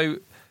 So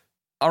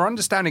our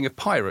understanding of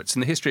pirates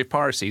and the history of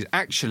piracy is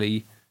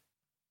actually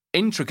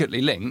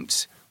intricately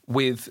linked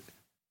with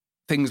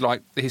things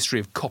like the history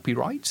of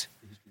copyright,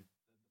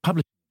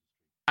 publishing,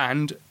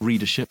 and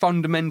readership.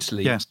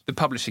 Fundamentally, yes, the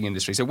publishing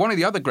industry. So one of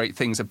the other great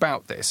things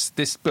about this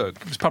book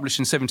was published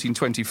in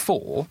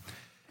 1724.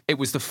 It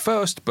was the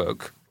first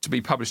book to be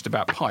published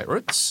about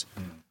pirates.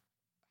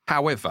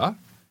 However,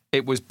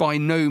 it was by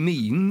no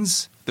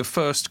means the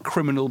first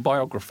criminal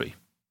biography.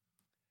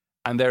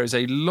 And there is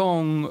a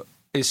long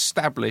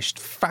established,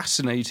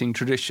 fascinating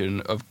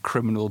tradition of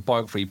criminal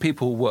biography.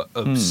 People were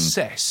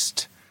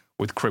obsessed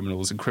with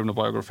criminals and criminal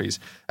biographies.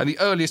 And the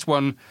earliest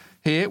one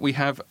here, we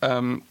have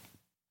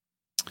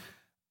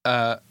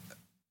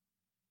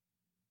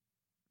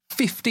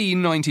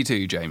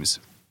 1592, James.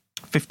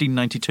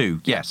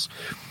 1592, yes.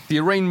 The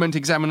arraignment,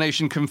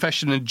 examination,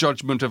 confession and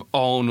judgment of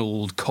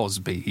Arnold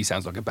Cosby. He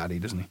sounds like a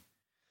baddie, doesn't he?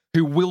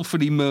 Who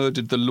wilfully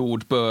murdered the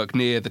Lord Burke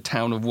near the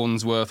town of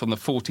Wandsworth on the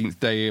 14th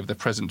day of the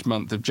present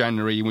month of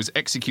January and was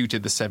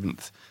executed the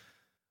 7th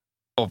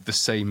of the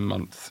same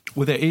month.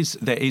 Well, there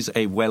is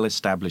a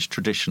well-established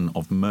tradition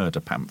of murder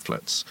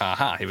pamphlets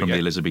from the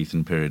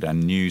Elizabethan period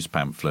and news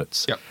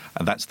pamphlets. Yep.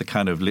 And that's the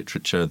kind of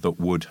literature that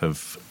would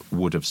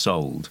have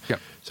sold. Yep.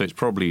 So it's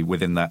probably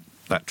within that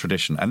that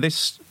tradition. And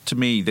this, to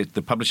me,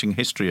 the publishing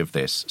history of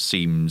this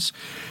seems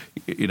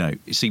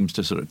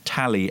to sort of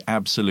tally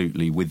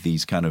absolutely with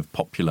these kind of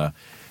popular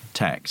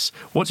texts.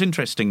 What's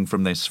interesting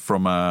from this,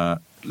 from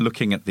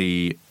looking at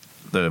the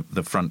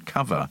front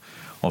cover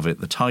of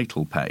it, the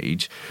title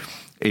page,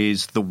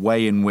 is the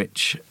way in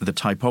which the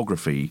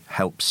typography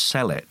helps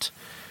sell it.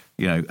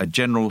 A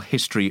general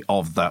history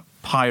of the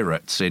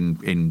pirates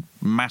in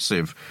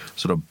massive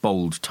sort of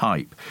bold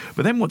type.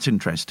 But then what's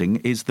interesting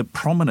is the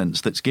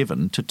prominence that's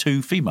given to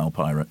two female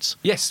pirates.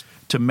 Yes.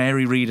 To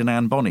Mary Read and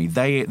Anne Bonny.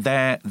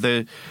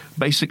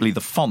 Basically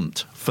the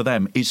font for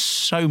them is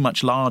so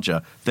much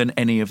larger than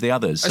any of the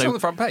others. It's on the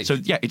front page. So,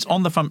 yeah, it's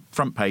on the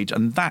front page,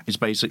 and that is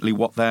basically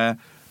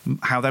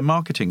how they're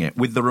marketing it,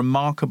 with the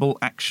remarkable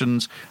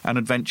actions and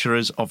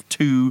adventures of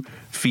two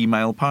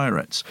female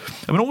pirates.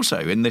 I mean, also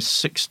in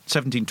this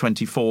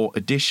 1724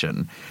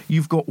 edition,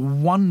 you've got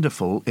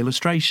wonderful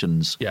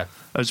illustrations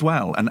as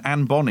well. And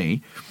Anne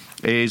Bonny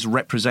is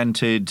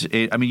represented.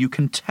 You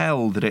can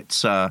tell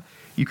that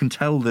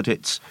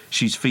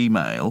she's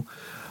female.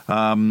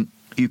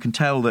 You can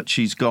tell that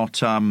she's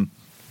got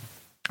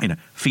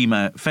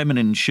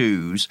feminine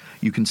shoes.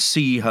 You can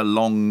see her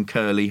long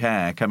curly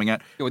hair coming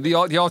out.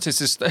 The artist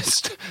is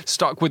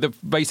stuck with the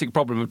basic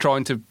problem of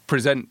trying to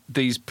present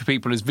these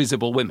people as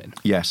visible women.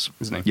 Yes,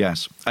 isn't he?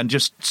 Yes, and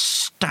just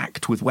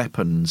stacked with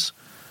weapons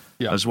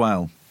as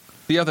well.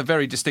 The other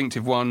very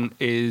distinctive one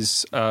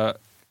is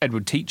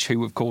Edward Teach,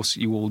 who, of course,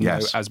 you all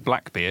know as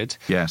Blackbeard.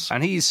 Yes,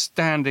 and he's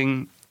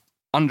standing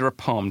under a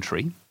palm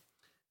tree.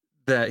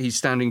 There, he's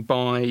standing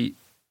by.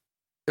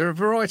 There are a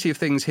variety of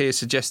things here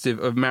suggestive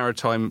of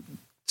maritime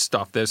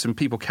stuff. There's some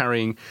people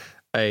carrying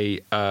a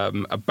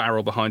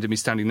barrel behind him. He's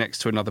standing next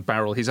to another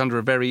barrel. He's under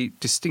a very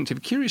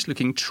distinctive,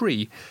 curious-looking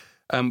tree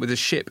with a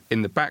ship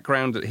in the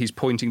background that he's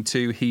pointing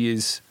to. He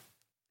is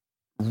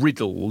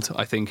riddled,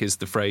 I think is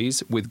the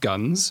phrase, with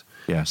guns.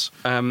 Yes.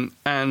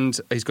 And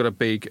he's got a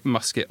big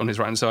musket on his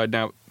right-hand side.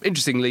 Now,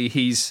 interestingly,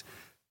 he's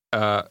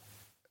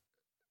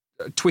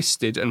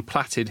twisted and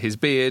plaited his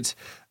beard,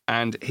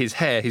 and his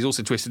hair, he's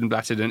also twisted and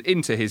plaited, and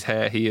into his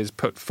hair he has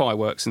put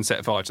fireworks and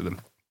set fire to them.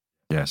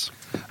 Yes.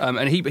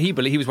 And he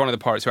was one of the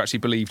pirates who actually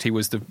believed he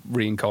was the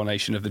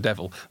reincarnation of the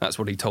devil. That's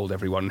what he told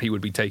everyone. He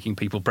would be taking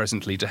people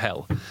presently to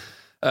hell.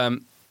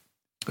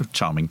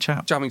 Charming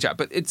chap.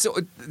 But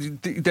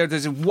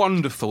there's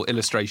wonderful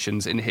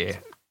illustrations in here.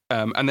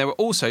 And there were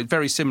also a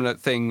very similar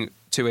thing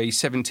to a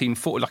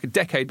 1740, like a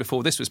decade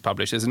before this was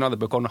published. There's another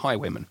book on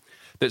highwaymen.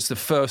 That's the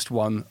first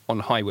one on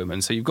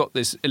highwaymen. So you've got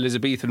this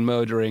Elizabethan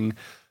murdering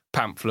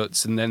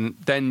pamphlets, and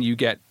then you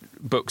get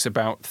books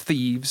about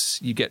thieves,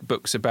 you get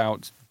books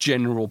about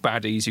general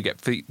baddies, you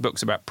get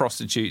books about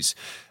prostitutes,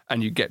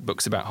 and you get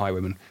books about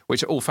highwaymen,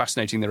 which are all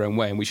fascinating in their own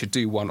way. And we should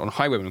do one on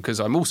highwaymen, because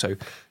I'm also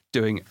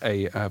doing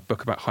a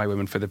book about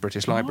highwaymen for the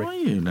British Library. Are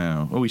you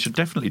now? Oh, we should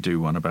definitely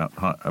do one about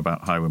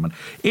highwaymen.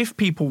 If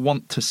people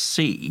want to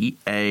see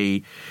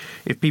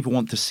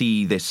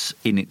this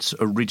in its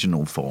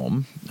original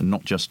form, and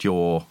not just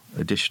your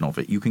edition of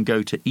it, you can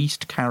go to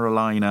East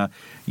Carolina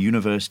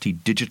University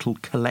Digital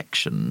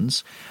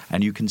Collections,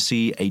 and you can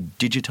see a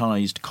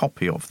digitized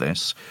copy of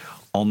this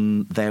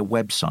on their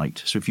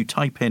website. So if you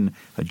type in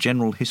a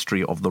general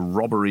history of the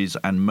robberies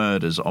and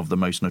murders of the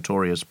most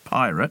notorious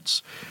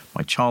pirates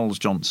by Charles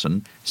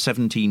Johnson,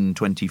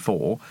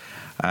 1724,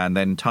 and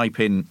then type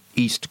in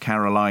East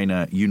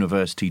Carolina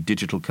University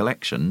Digital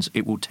Collections,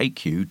 it will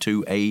take you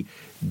to a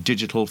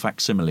digital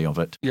facsimile of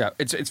it. Yeah,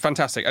 it's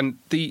fantastic. And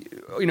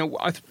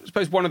I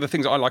suppose one of the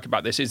things I like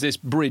about this is this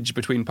bridge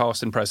between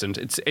past and present.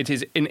 It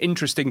is an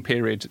interesting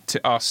period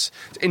to us.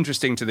 It's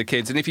interesting to the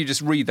kids. And if you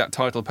just read that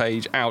title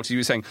page out, you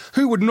were saying,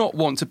 who would not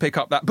want to pick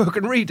up that book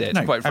and read it,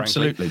 quite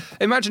frankly? Absolutely.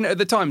 Imagine it at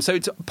the time. So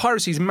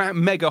piracy's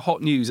mega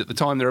hot news at the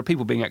time. There are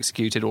people being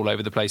executed all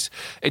over the place.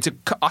 It's a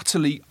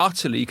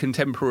utterly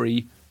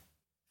contemporary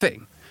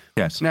thing.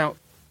 Yes. Now,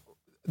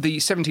 the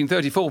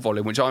 1734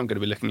 volume, which I'm going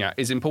to be looking at,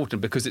 is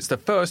important because it's the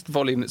first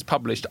volume that's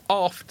published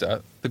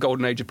after the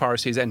golden age of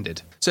piracy has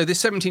ended. So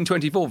this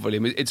 1724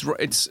 volume, it's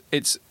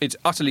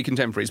utterly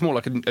contemporary. It's more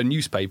like a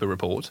newspaper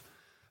report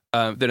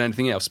than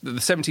anything else. But the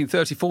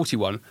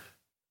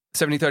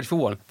 1734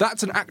 one,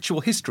 that's an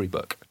actual history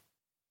book.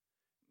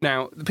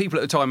 Now, the people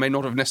at the time may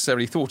not have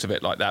necessarily thought of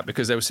it like that,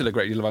 because there was still a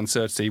great deal of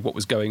uncertainty what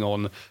was going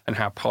on and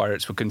how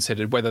pirates were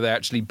considered, whether they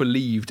actually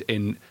believed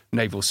in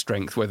naval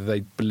strength, whether they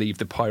believed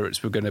the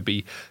pirates were going to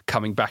be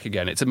coming back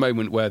again. It's a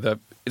moment where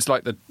it's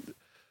like the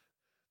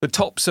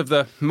tops of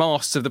the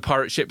masts of the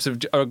pirate ships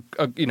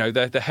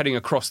they're heading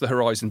across the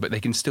horizon, but they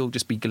can still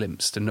just be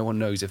glimpsed, and no one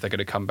knows if they're going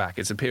to come back.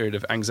 It's a period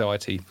of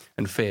anxiety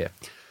and fear.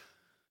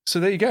 So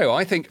there you go.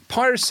 I think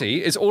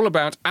piracy is all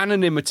about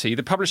anonymity,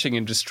 the publishing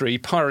industry,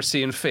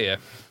 piracy and fear.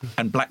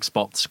 And black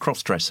spots,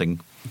 cross-dressing,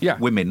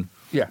 women,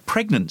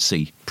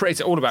 pregnancy. It's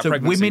all about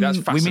pregnancy. That's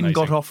fascinating. Women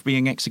got off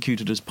being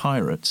executed as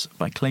pirates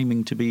by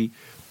claiming to be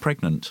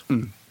pregnant.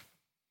 Mm.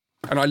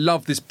 And I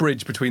love this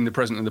bridge between the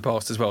present and the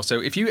past as well.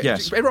 So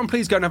everyone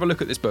please go and have a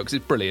look at this book, 'cause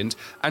it's brilliant.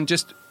 And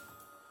just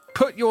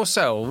put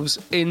yourselves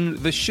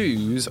in the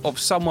shoes of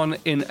someone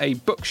in a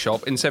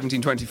bookshop in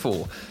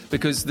 1724,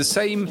 because the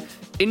same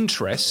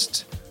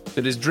interest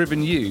that has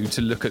driven you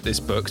to look at this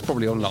book, it's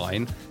probably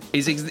online,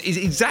 is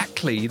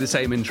exactly the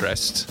same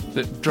interest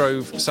that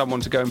drove someone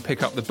to go and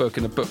pick up the book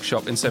in a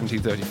bookshop in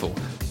 1734.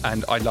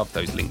 And I love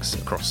those links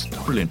across.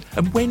 Brilliant.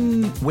 And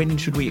when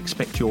should we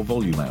expect your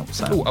volume out,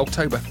 Sam? Oh,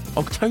 October.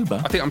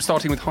 October? I think I'm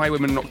starting with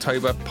Highwaymen in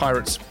October,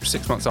 Pirates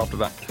 6 months after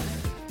that.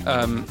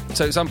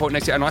 So at some point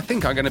next year, and I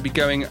think I'm going to be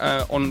going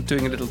on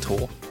doing a little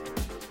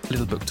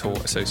book tour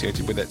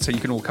associated with it, so you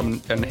can all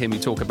come and hear me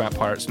talk about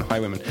Pirates and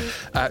Highwaymen.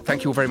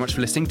 Thank you all very much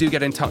for listening. Do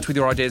get in touch with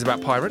your ideas about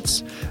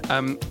pirates,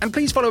 and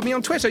please follow me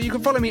on Twitter. You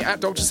can follow me at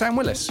Dr. Sam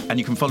Willis, and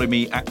you can follow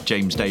me at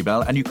James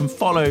Daybell, and you can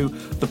follow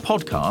the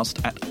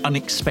podcast at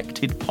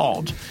Unexpected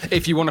Pod.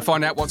 If you want to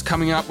find out what's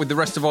coming up with the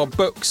rest of our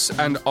books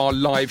and our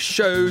live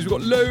shows, we've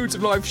got loads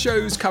of live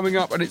shows coming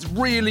up, and it's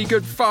really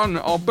good fun.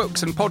 Our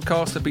books and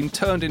podcasts have been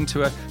turned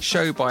into a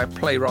show by a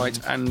playwright,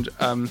 and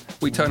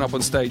we turn up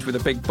on stage with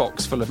a big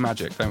box full of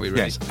magic, don't we,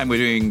 really? Yes, and we're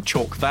doing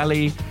Chalk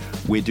Valley,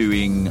 we're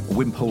doing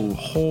Wimpole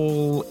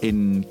Hall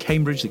in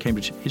Cambridge, the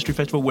Cambridge History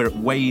Festival. We're at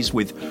Ways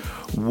with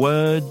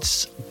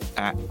Words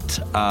at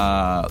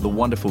the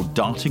wonderful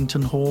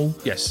Dartington Hall.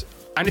 Yes.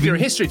 And if you're a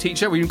history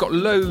teacher, we've got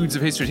loads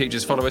of history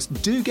teachers follow us.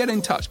 Do get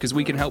in touch, because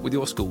we can help with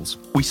your schools.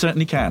 We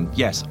certainly can.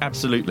 Yes,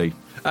 absolutely.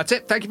 That's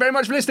it. Thank you very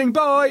much for listening.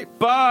 Bye.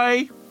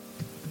 Bye.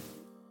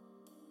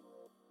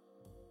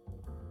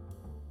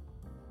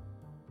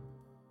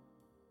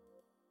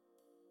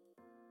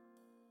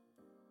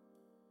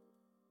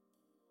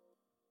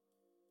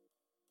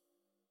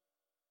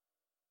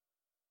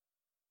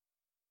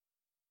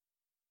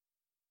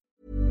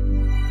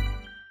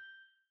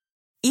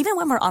 Even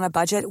when we're on a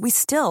budget, we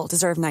still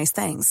deserve nice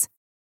things.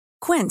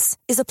 Quince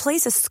is a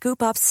place to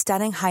scoop up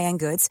stunning high-end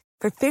goods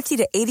for 50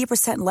 to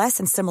 80% less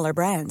than similar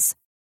brands.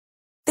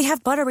 They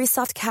have buttery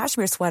soft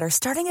cashmere sweaters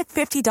starting at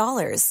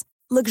 $50,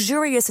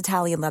 luxurious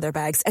Italian leather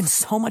bags, and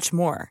so much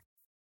more.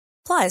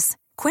 Plus,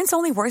 Quince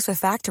only works with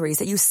factories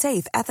that use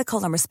safe,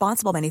 ethical, and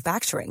responsible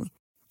manufacturing.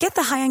 Get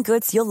the high-end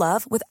goods you'll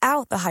love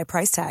without the high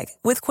price tag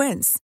with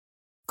Quince.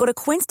 Go to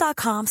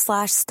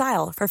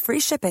quince.com/style for free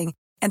shipping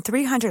and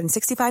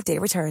 365-day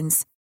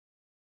returns.